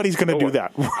 Nobody's going to do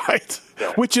that, right?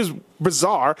 Yeah. Which is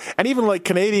bizarre. And even like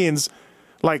Canadians,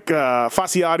 like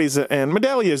Fasciati's and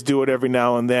Medalias do it every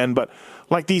now and then. But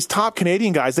like these top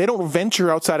Canadian guys, they don't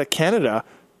venture outside of Canada.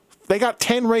 They got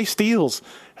 10 race deals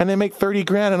and they make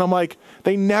 $30,000. And I'm like,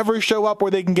 they never show up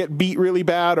where they can get beat really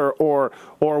bad or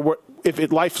if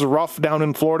life's rough down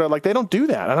in Florida. Like they don't do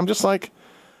that. And I'm just like,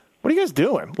 what are you guys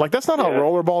doing? Like, that's not how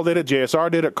Rollerball did it. JSR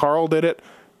did it. Carl did it.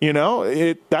 You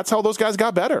know, that's how those guys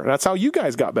got better. That's how you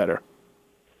guys got better.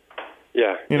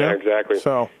 Yeah, exactly.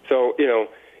 So, you know,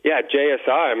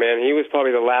 JSR, man, he was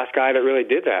probably the last guy that really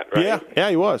did that, right? Yeah,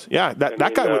 he was. Yeah,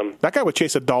 that guy would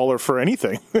chase $1 for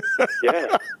anything.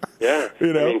 yeah.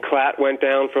 You know? I mean, Klatt went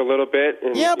down for a little bit.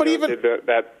 And, but even did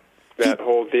that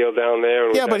whole deal down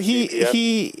there. Yeah, but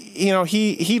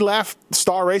he left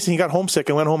Star Racing. He got homesick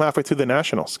and went home halfway through the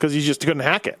Nationals because he just couldn't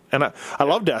hack it. And I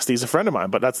love Dusty. He's a friend of mine,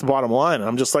 but that's the bottom line. And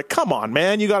I'm just like, come on,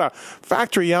 man. You got a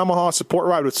factory Yamaha support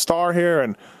ride with Star here,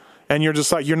 and you're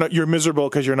just like, you're miserable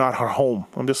because you're not home.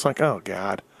 I'm just like, oh,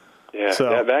 God. Yeah,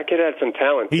 that kid had some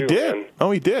talent, too. He did. Man. Oh,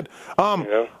 he did.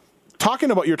 Talking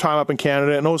about your time up in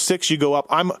Canada, in 06 you go up.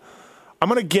 I'm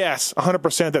going to guess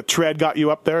 100% that Tread got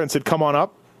you up there and said, come on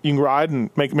up. You can ride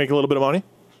and make a little bit of money?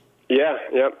 Yeah.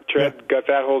 Tread got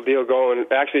that whole deal going,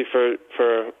 actually,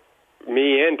 for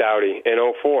me and Dowdy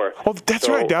in 04. Oh, that's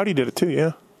right. Dowdy did it, too,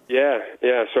 yeah. Yeah.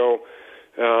 So,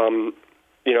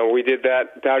 you know, we did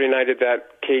that. Dowdy and I did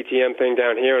that KTM thing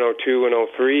down here in 02 and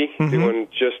 03, doing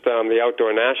just the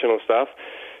outdoor national stuff.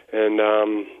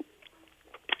 And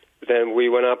then we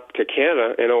went up to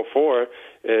Canada in 04,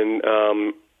 and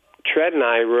Tread and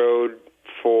I rode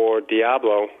for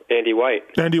Diablo, Andy White.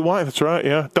 Andy White, that's right,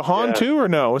 yeah. DeHaan too, or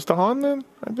no? Was DeHaan then,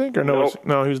 I think? Or no,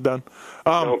 nope. He was done.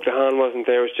 No, DeHaan wasn't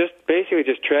there. It was basically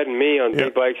just Tread and me on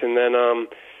big bikes, and then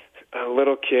a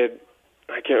little kid,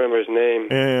 I can't remember his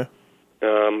name,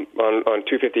 on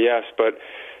 250S, but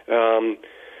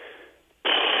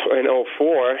in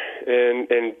 04,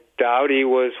 and Dowdy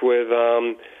was with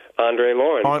Andre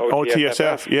Lauren. On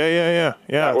OTSF. Yeah.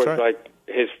 That was right. like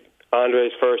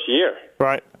Andre's first year.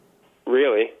 Right.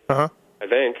 Really? I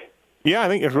think. Yeah, I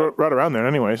think it's right around there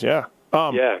anyways, yeah.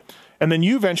 Yeah. And then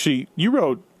you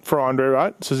rode for Andre,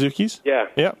 right? Suzuki's? Yeah.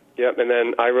 Yep. Yep. And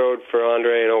then I rode for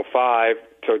Andre in 05.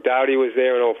 So Dowdy was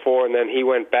there in 04, and then he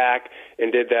went back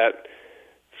and did that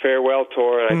farewell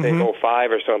tour in, I think,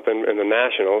 05 or something in the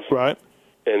Nationals. Right.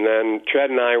 And then Tread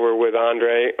and I were with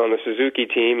Andre on the Suzuki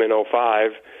team in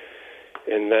 05.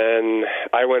 And then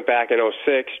I went back in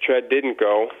 06. Tread didn't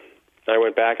go. I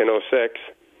went back in 06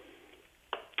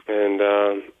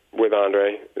 and with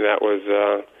Andre. That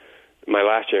was my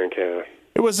last year in Canada.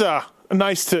 It was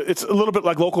it's a little bit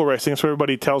like local racing. That's what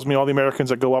everybody tells me. All the Americans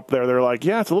that go up there, they're like,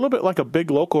 yeah, it's a little bit like a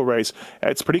big local race.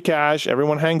 It's pretty cash.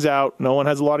 Everyone hangs out. No one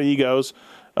has a lot of egos.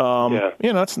 Yeah.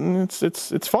 You know,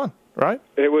 it's fun, right?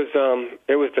 It was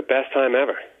the best time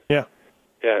ever. Yeah.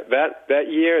 Yeah. That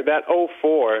year, that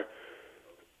 04,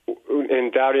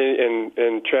 and Dowdy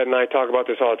and Tread and I talk about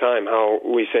this all the time, how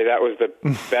we say that was the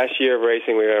best year of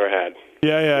racing we've ever had.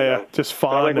 Yeah. Just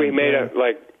fun. Not like we made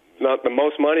not the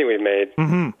most money we made,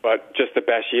 but just the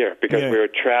best year because we were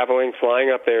traveling, flying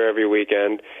up there every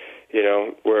weekend. You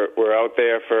know, we're out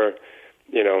there for,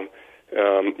 you know,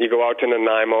 you go out to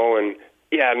Nanaimo and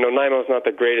Nanaimo's not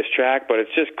the greatest track, but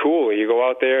it's just cool. You go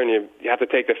out there and you have to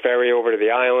take the ferry over to the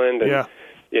island and,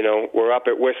 you know, we're up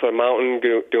at Whistler Mountain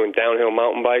doing downhill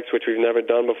mountain bikes, which we've never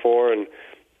done before, and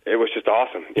it was just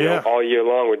awesome. You know, all year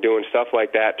long we're doing stuff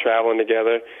like that, traveling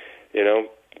together, you know.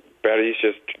 Betty's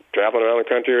just traveling around the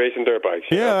country racing dirt bikes.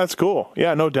 Yeah, that's cool.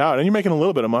 Yeah, no doubt. And you're making a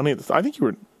little bit of money. I think you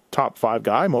were top 5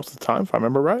 guy most of the time, if I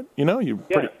remember right. You know, you're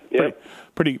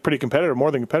pretty competitive, more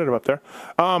than competitive up there.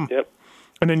 And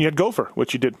then you had Gopher,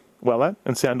 which you did well at,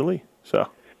 and Sandali. So.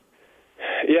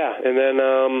 Yeah, and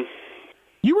then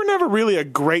you were never really a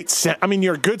great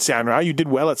you're a good sand rider. You did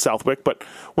well at Southwick, but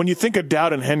when you think of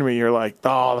Dowd and Henry, you're like,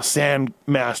 oh, the sand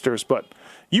masters. But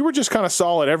you were just kind of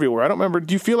solid everywhere. I don't remember.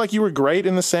 Do you feel like you were great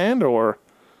in the sand, or?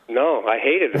 No, I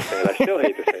hated the sand. I still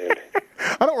hate the sand.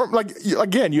 I don't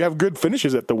again, you have good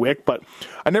finishes at the Wick, but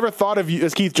I never thought of you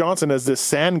as Keith Johnson as this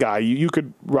sand guy. You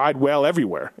could ride well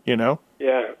everywhere, you know?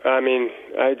 Yeah, I mean,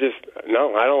 I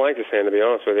don't like the sand, to be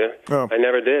honest with you. Oh. I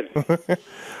never did.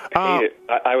 I hate it.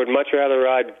 I would much rather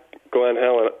ride Glen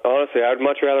Helen. Honestly, I would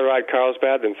much rather ride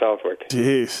Carlsbad than Southwick.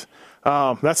 Jeez.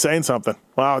 That's saying something.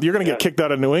 Wow, you're going to get kicked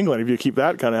out of New England if you keep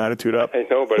that kind of attitude up. I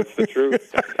know, but it's the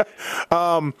truth.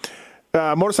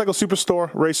 Motorcycle Superstore,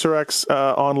 Racer X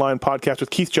online podcast with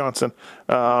Keith Johnson.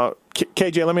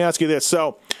 KJ, let me ask you this.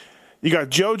 So you got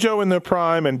JoJo in their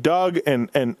prime and Doug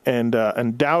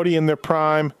and Dowdy in their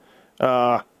prime.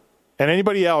 And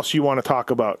anybody else you want to talk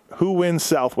about? Who wins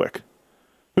Southwick?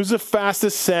 Who's the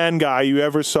fastest sand guy you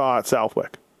ever saw at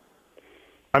Southwick?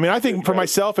 I mean, I think for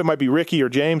myself it might be Ricky or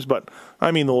James, but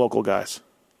I mean the local guys.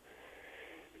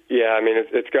 Yeah, I mean,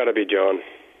 it's got to be John.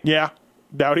 Yeah,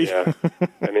 Dowdy? Yeah.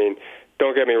 I mean,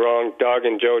 don't get me wrong, Doug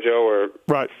and JoJo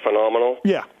are phenomenal.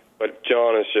 Yeah. But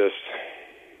John is just,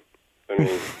 I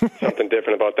mean, something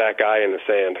different about that guy in the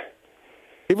sand.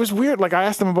 It was weird. Like, I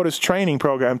asked him about his training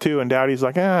program, too, and Dowdy's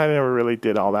like, I never really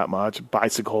did all that much.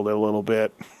 Bicycled it a little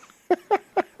bit.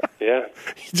 Yeah.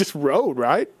 He just rode,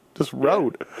 right? Just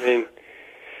rode. Yeah. I mean,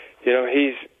 you know,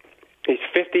 he's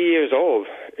 50 years old,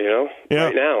 you know,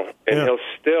 right now. And he'll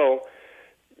still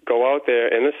go out there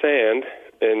in the sand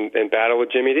and battle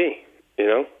with Jimmy D, you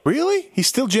know? Really? He's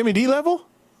still Jimmy D level?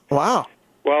 Wow.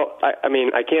 Well, I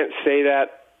mean, I can't say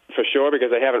that for sure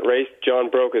because I haven't raced. John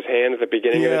broke his hand at the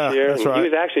beginning of this year. That's right. He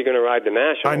was actually going to ride the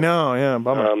National. I know, yeah,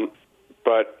 bummer.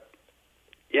 But,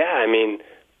 yeah, I mean,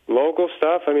 local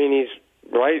stuff, I mean, he's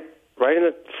right in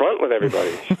the front with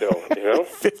everybody still, you know?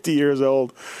 50 years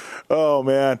old. Oh,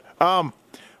 man.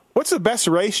 What's the best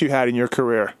race you had in your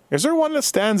career? Is there one that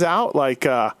stands out? Like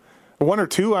one or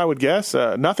two, I would guess.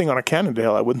 Nothing on a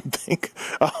Cannondale, I wouldn't think.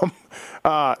 Do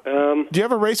you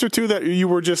have a race or two that you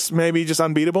were just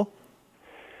unbeatable?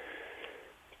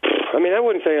 I mean, I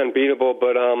wouldn't say unbeatable,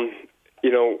 but,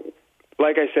 you know,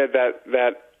 like I said,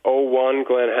 that 01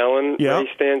 Glen Helen race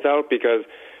stands out because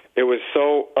it was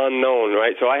so unknown,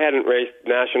 right? So I hadn't raced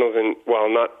nationals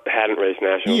hadn't raced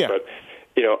nationals, but,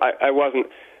 you know, I wasn't,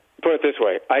 put it this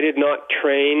way, I did not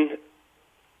train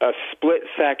a split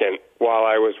second while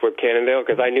I was with Cannondale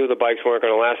because I knew the bikes weren't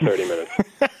going to last 30 minutes.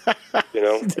 You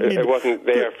know, it wasn't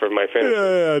there for my finish.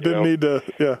 Yeah, didn't need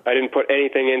to, I didn't put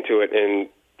anything into it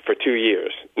for 2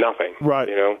 years, nothing. Right.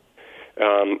 You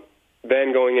know,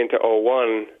 then going into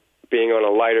 01, being on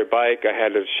a lighter bike, I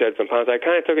had to shed some pounds. I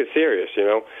kind of took it serious, you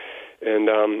know,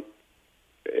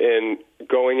 and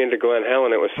going into Glen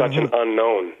Helen, it was such an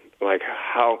unknown, like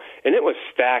how, and it was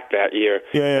stacked that year.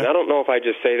 Yeah. And I don't know if I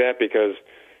just say that because,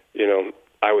 you know,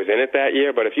 I was in it that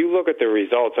year. But if you look at the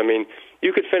results, I mean,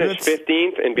 you could finish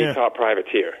 15th and be top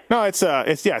privateer. No,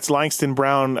 it's Langston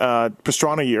Brown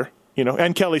Pastrana year,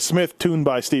 and Kelly Smith, tuned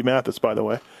by Steve Mathis, by the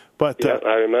way. But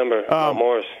I remember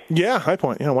Morris. Yeah, High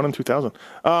Point. Yeah, won in 2000.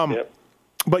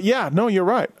 But yeah, no, you're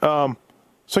right.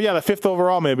 So yeah, the 5th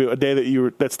overall, maybe a day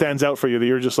that stands out for you. That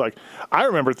you're just like, I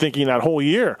remember thinking that whole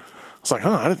year. It's like,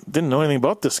 I didn't know anything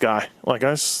about this guy. Like,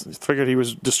 I just figured he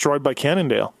was destroyed by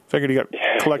Cannondale. Figured he got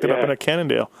collected up in a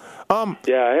Cannondale.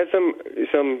 Yeah, I had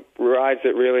some rides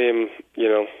that really,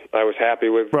 I was happy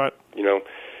with. Right.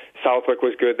 Southwick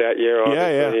was good that year,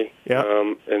 obviously. Yeah.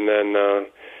 And then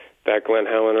that Glen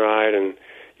Helen ride, and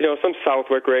some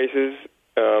Southwick races.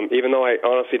 Even though I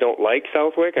honestly don't like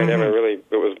Southwick, I never really.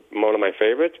 It was one of my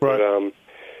favorites. Right. But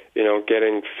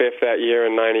getting 5th that year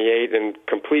in '98 and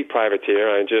complete privateer,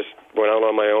 I just went out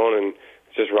on my own and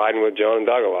just riding with John and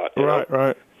Doug a lot.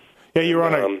 Right. Yeah, you were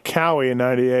on a Cowie in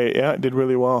 '98. Yeah, did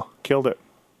really well, killed it.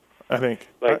 I think.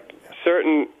 Like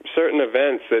certain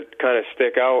events that kind of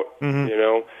stick out.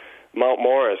 Mount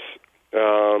Morris,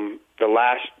 the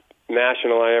last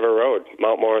national I ever rode,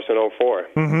 Mount Morris in '04.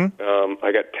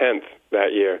 I got 10th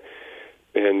that year,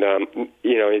 and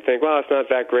you think, well, it's not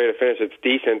that great a finish. It's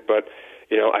decent, but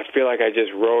I feel like I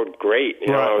just rode great.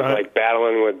 I was like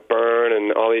battling with Byrne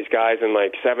and all these guys in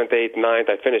like 7th, 8th, 9th.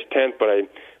 I finished 10th, but it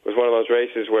was one of those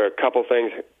races where a couple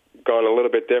things gone a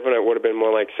little bit different. It would have been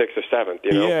more like 6th or 7th.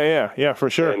 Yeah, for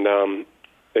sure. And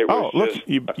it was look,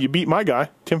 you beat my guy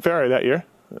Tim Ferry that year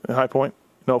at High Point,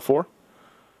 04.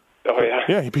 Oh yeah.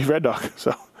 Yeah, you beat Red Dog.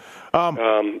 So,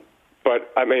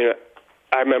 but I mean,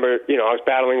 I remember, I was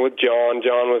battling with John.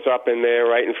 John was up in there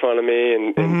right in front of me,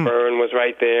 and Byrne was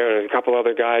right there, and a couple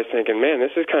other guys thinking, man,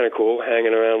 this is kind of cool,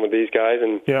 hanging around with these guys,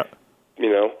 and,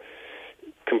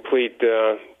 complete,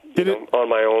 on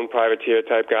my own privateer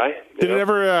type guy. Did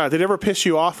it ever piss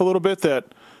you off a little bit that,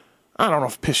 I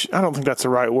don't think that's the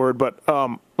right word, but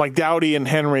like Dowdy and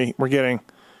Henry were getting,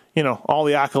 all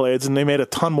the accolades, and they made a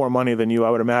ton more money than you, I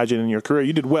would imagine, in your career.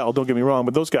 You did well, don't get me wrong,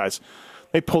 but those guys,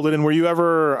 they pulled it in. Were you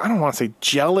ever, I don't want to say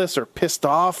jealous or pissed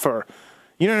off, or,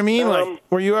 you know what I mean? Did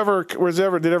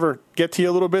it ever get to you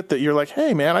a little bit that you're like,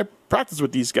 hey man, I practice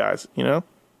with these guys, No,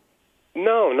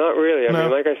 not really. I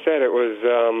mean, like I said, it was,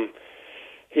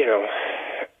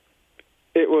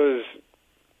 it was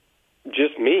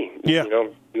just me,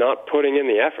 not putting in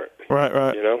the effort. Right.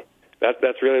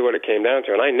 That's really what it came down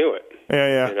to, and I knew it.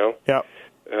 Yeah.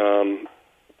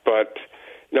 But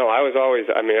no, I was always.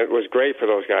 I mean, it was great for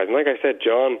those guys, and like I said,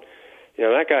 John,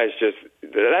 that guy's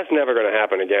that's never going to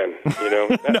happen again. No.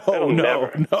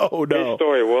 His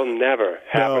story will never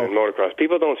happen in motocross.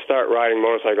 People don't start riding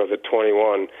motorcycles at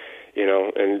 21,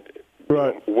 and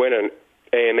win an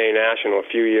AMA National a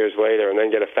few years later, and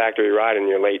then get a factory ride in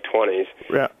your late 20s.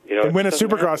 Yeah, and win a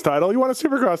Supercross title. You won a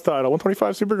Supercross title,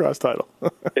 125 Supercross title.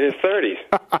 In his 30s.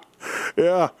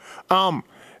 Yeah.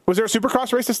 Was there a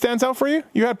Supercross race that stands out for you?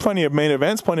 You had plenty of main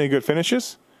events, plenty of good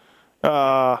finishes.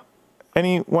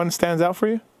 Any one stands out for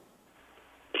you?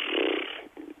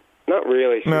 Not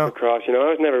really, Supercross. I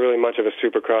was never really much of a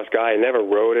Supercross guy. I never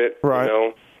rode it,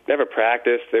 never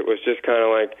practiced. It was just kind of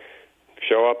like,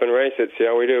 show up and race it, see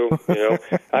how we do.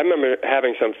 I remember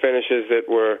having some finishes that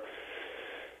were,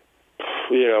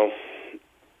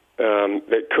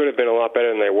 that could have been a lot better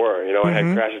than they were. I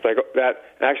had crashes like that.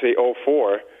 Actually,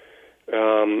 04.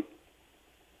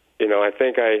 I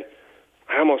think I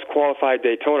almost qualified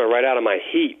Daytona right out of my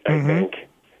heat. I think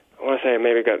I want to say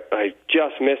I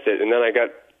just missed it, and then I got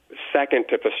second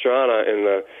to Pastrana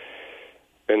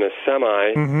in the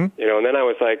semi. And then I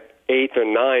was like 8th or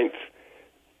 9th.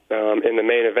 In the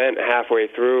main event halfway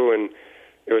through, and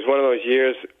it was one of those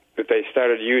years that they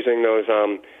started using those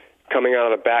coming out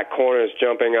of the back corners,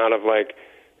 jumping out of like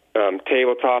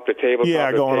tabletop to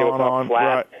tabletop to tabletop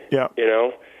flat,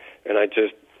 and I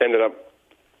just ended up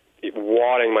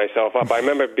wadding myself up. I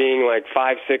remember being like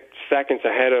 5-6 seconds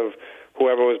ahead of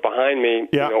whoever was behind me,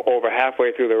 over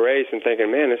halfway through the race, and thinking,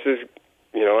 man, this is,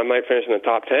 I might finish in the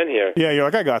top 10 here. Yeah, you're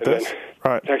like, I got this.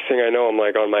 Right. Next thing I know, I'm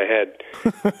like on my head.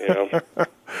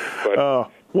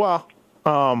 But,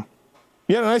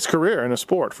 you had a nice career in the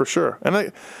sport for sure.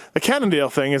 And the Cannondale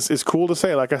thing is cool to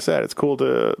say. Like I said, it's cool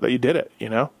that you did it.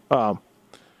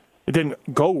 It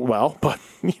didn't go well, but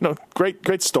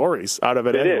great stories out of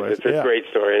it. Anyways. It's a great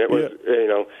story, and it was.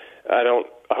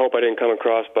 I hope I didn't come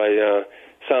across by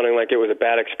sounding like it was a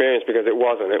bad experience, because it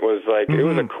wasn't. It was like it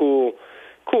was a cool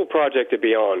project to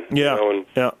be on.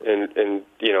 And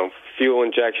fuel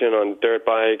injection on dirt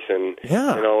bikes and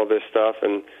all of this stuff,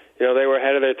 and they were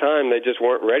ahead of their time. They just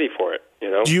weren't ready for it.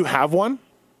 Do you have one?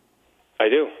 I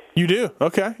do. You do?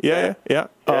 Okay. Yeah.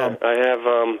 I have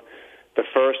the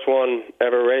first one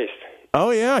ever raced.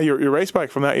 Oh, yeah, your race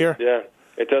bike from that year. Yeah.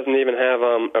 It doesn't even have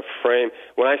a frame.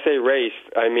 When I say raced,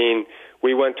 I mean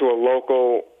we went to a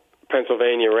local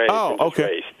Pennsylvania race. Oh, and just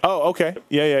okay. Raced. Oh, okay.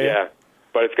 Yeah.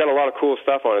 But it's got a lot of cool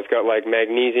stuff on it. It's got like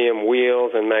magnesium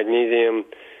wheels and magnesium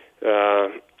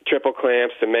triple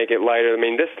clamps to make it lighter. I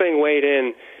mean, this thing weighed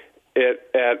in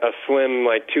at a slim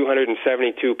like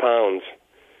 272 pounds.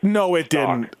 No, it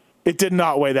didn't. It did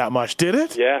not weigh that much, did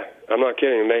it? Yeah, I'm not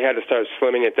kidding. They had to start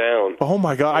slimming it down. Oh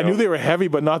my God! I knew they were heavy,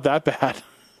 but not that bad.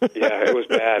 Yeah, it was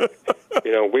bad.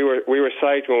 We were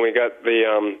psyched when we got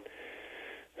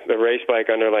the race bike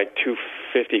under like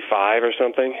 255 or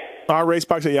something. Our race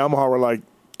bikes at Yamaha were like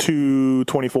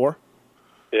 224.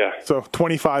 Yeah. So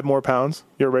 25 more pounds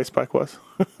your race bike was.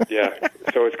 Yeah.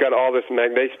 So it's got all this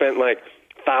they spent like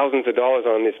thousands of dollars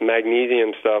on this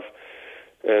magnesium stuff,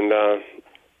 and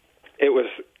it was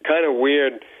kind of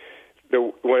weird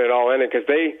when it all ended, because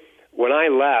when I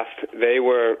left, they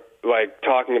were like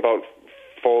talking about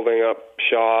folding up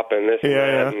shop and this and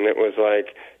that, and it was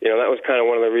like, that was kind of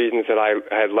one of the reasons that I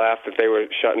had left, that they were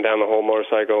shutting down the whole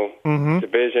motorcycle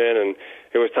division, and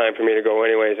it was time for me to go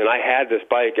anyways. And I had this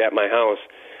bike at my house,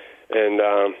 and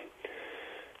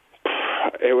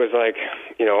it was like,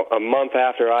 a month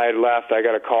after I had left, I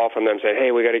got a call from them saying,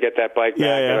 "Hey, we got to get that bike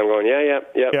back." And I'm going,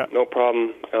 yeah, no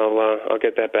problem. I'll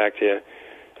get that back to you.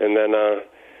 And then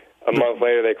a month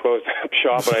later, they closed up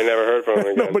shop, and I never heard from them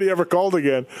again. Nobody ever called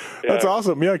again. Yeah. That's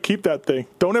awesome. Yeah, keep that thing.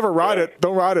 Don't ever ride it.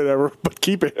 Don't ride it ever, but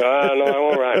keep it. No, I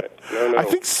won't ride it. No. I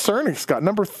think Cernic's got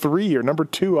number 3 or number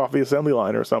 2 off the assembly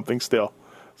line or something still.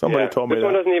 Somebody told me this that.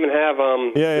 This one doesn't even have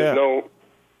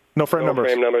no frame numbers.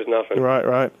 Frame numbers, nothing.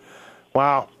 Right.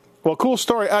 Wow. Well, cool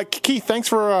story. Keith, thanks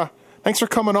for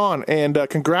coming on, and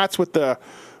congrats with the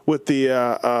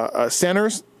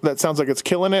centers. That sounds like it's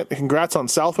killing it. Congrats on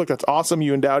Southwick. That's awesome.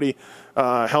 You and Dowdy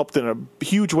helped in a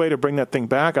huge way to bring that thing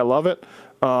back. I love it.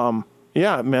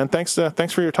 Yeah, man. Thanks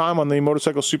for your time on the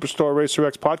Motorcycle Superstore Racer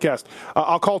X podcast.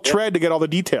 I'll call Tread to get all the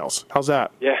details. How's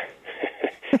that? Yeah.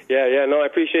 Yeah. No, I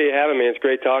appreciate you having me. It's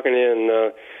great talking to you,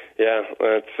 and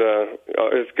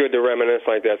it's good to reminisce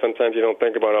like that. Sometimes you don't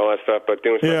think about all that stuff, but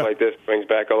doing stuff like this brings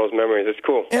back all those memories. It's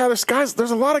cool. Yeah,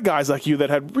 there's a lot of guys like you that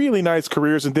had really nice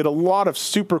careers and did a lot of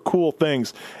super cool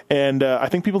things, and I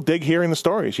think people dig hearing the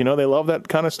stories. They love that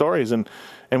kind of stories, and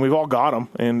we've all got them,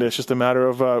 and it's just a matter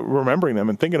of remembering them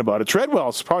and thinking about it.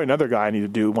 Treadwell's probably another guy I need to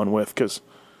do one with, because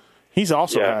he's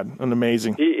also had an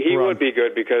amazing He run. would be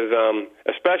good, because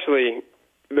especially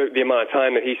the amount of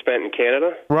time that he spent in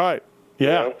Canada. Right.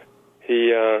 Yeah.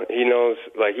 He knows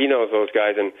those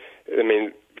guys, and I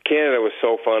mean, Canada was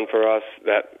so fun for us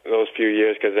those few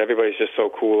years, because everybody's just so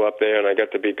cool up there, and I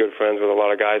got to be good friends with a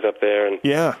lot of guys up there. And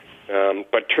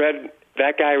but Tread,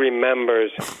 that guy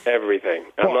remembers everything.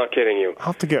 I'm not kidding you. I'll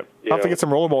have to get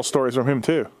some rollerball stories from him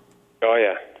too. Oh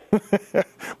yeah.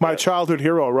 My childhood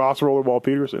hero, Ross Rollerball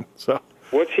Peterson. So.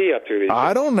 What's he up to these days?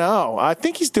 I don't know. I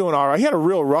think he's doing all right. He had a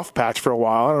real rough patch for a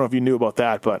while. I don't know if you knew about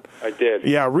that, but I did.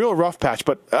 Yeah, real rough patch.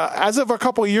 But as of a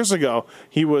couple of years ago,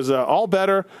 he was all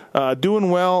better,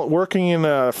 doing well, working in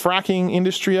the fracking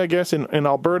industry, I guess, in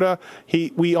Alberta.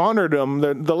 We honored him.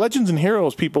 The Legends and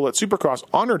Heroes people at Supercross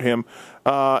honored him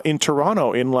in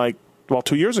Toronto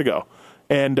 2 years ago,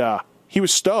 and he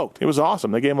was stoked. It was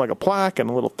awesome. They gave him like a plaque and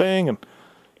a little thing, and.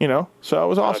 So it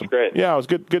was awesome. That's great. Yeah, it was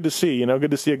good to see.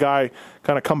 Good to see a guy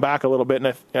kind of come back a little bit,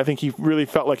 and I think he really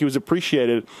felt like he was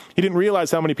appreciated. He didn't realize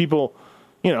how many people,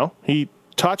 he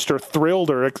touched or thrilled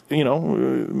or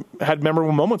had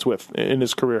memorable moments with in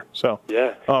his career. So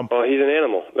yeah, well, he's an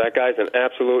animal. That guy's an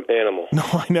absolute animal. No,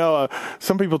 I know.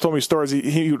 Some people told me stories.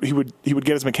 He would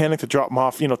get his mechanic to drop him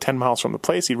off, 10 miles from the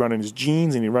place. He'd run in his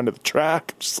jeans and he'd run to the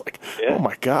track. Just like, oh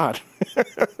my God.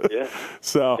 Yeah.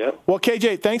 So, well,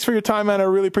 KJ, thanks for your time, man. I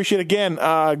really appreciate it. Again,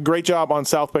 great job on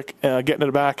Southwick, getting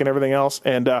it back and everything else.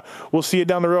 And we'll see you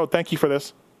down the road. Thank you for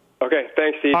this. Okay.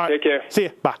 Thanks, Steve. Right. Take care. See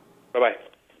you. Bye. Bye-bye.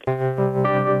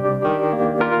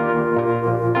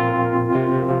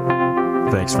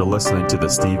 Thanks for listening to the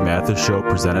Steve Mathis Show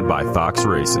presented by Fox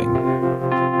Racing.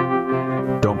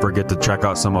 Don't forget to check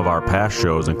out some of our past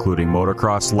shows, including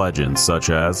motocross legends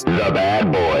such as the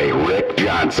bad boy, Rick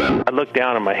Johnson. I looked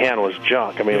down and my hand was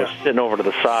junk. I mean, it was sitting over to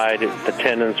the side. The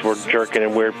tendons were jerking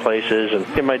in weird places.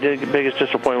 And my biggest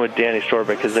disappointment with Danny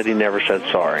Storbeck is that he never said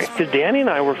sorry. Because Danny and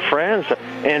I were friends,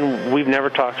 and we've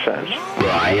never talked since.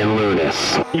 Brian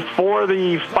Lunis. Before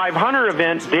the 500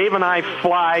 event, Dave and I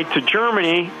fly to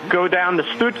Germany, go down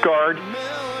to Stuttgart.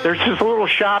 There's this little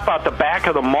shop out the back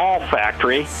of the mall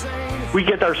factory. we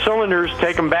get our cylinders,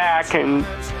 take them back, and,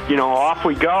 off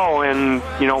we go. And,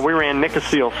 we ran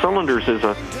Nicosil cylinders as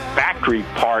a factory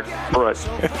part for a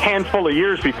handful of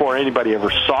years before anybody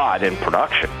ever saw it in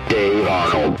production. Dave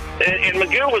Arnold. And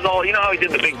McGill was all, how he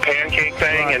did the big pancake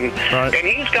thing, and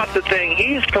he's got the thing,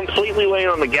 he's completely laying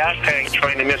on the gas tank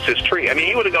trying to miss his tree. I mean,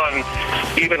 he would have gone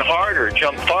even harder,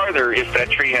 jumped farther if that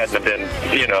tree hadn't have been,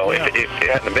 if it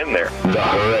hadn't have been there. The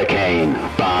Hurricane,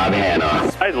 Bob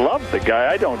Hanna. I love the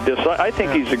guy. I don't dislike. I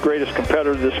think he's the greatest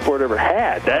competitor this sport ever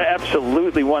had.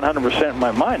 Absolutely 100% in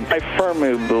my mind. I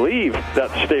firmly believe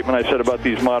that statement I said about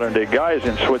these modern-day guys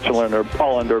in Switzerland or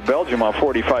Holland or Belgium on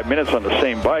 45 minutes on the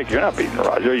same bike. You're not beating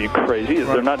Roger. Are you crazy?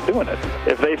 They're not doing it.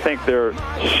 If they think they're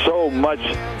so much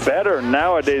better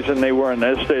nowadays than they were in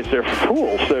those days, they're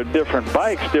fools. They're different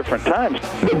bikes, different times.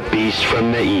 The Beast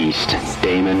from the East,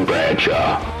 Damon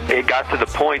Bradshaw. It got to the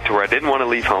point where I didn't want to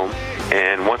leave home,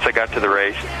 and once I got to the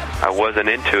race, I wasn't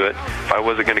into it. If I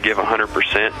wasn't going to give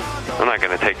 100%, I'm not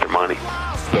going to take their money.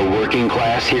 The working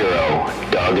class hero,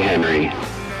 Doug Henry.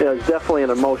 It was definitely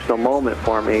an emotional moment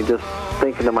for me, just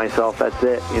thinking to myself, that's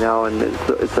it, and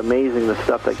it's amazing the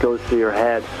stuff that goes through your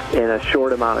head in a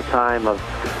short amount of time of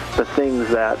the things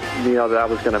that, that I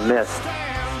was going to miss.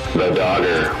 The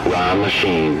Dogger, Ron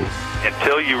Machine.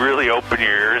 Until you really open your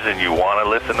ears and you want to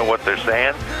listen to what they're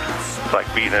saying, it's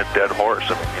like beating a dead horse.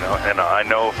 And I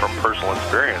know from personal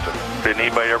experience, did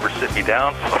anybody ever sit me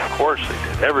down? Of course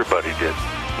they did. Everybody did.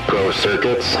 Pro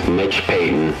Circuits, Mitch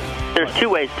Payton. There's two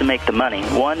ways to make the money.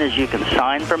 One is you can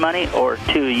sign for money, or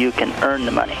two, you can earn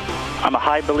the money. I'm a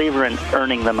high believer in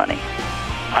earning the money.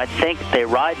 I think they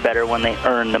ride better when they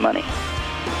earn the money.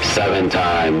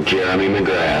 7-time Jeremy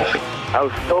McGrath. I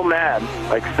was so mad,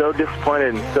 so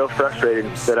disappointed and so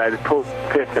frustrated that I pulled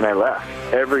pick and I left.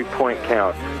 Every point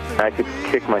counts. I could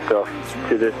kick myself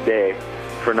to this day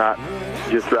for not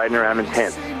just riding around in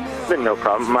tents. It's been no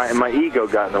problem. My ego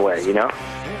got in the way,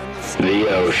 The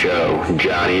O Show,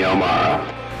 Johnny O'Mara.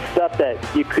 Stuff that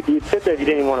you'd sit there, you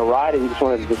didn't even want to ride it, you just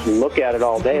wanted to just look at it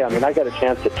all day. I mean, I got a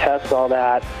chance to test all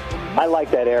that. I like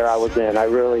that era I was in, I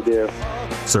really do.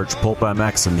 Search Pulp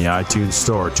MX in the iTunes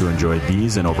store to enjoy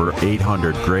these and over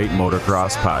 800 great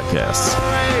motocross podcasts.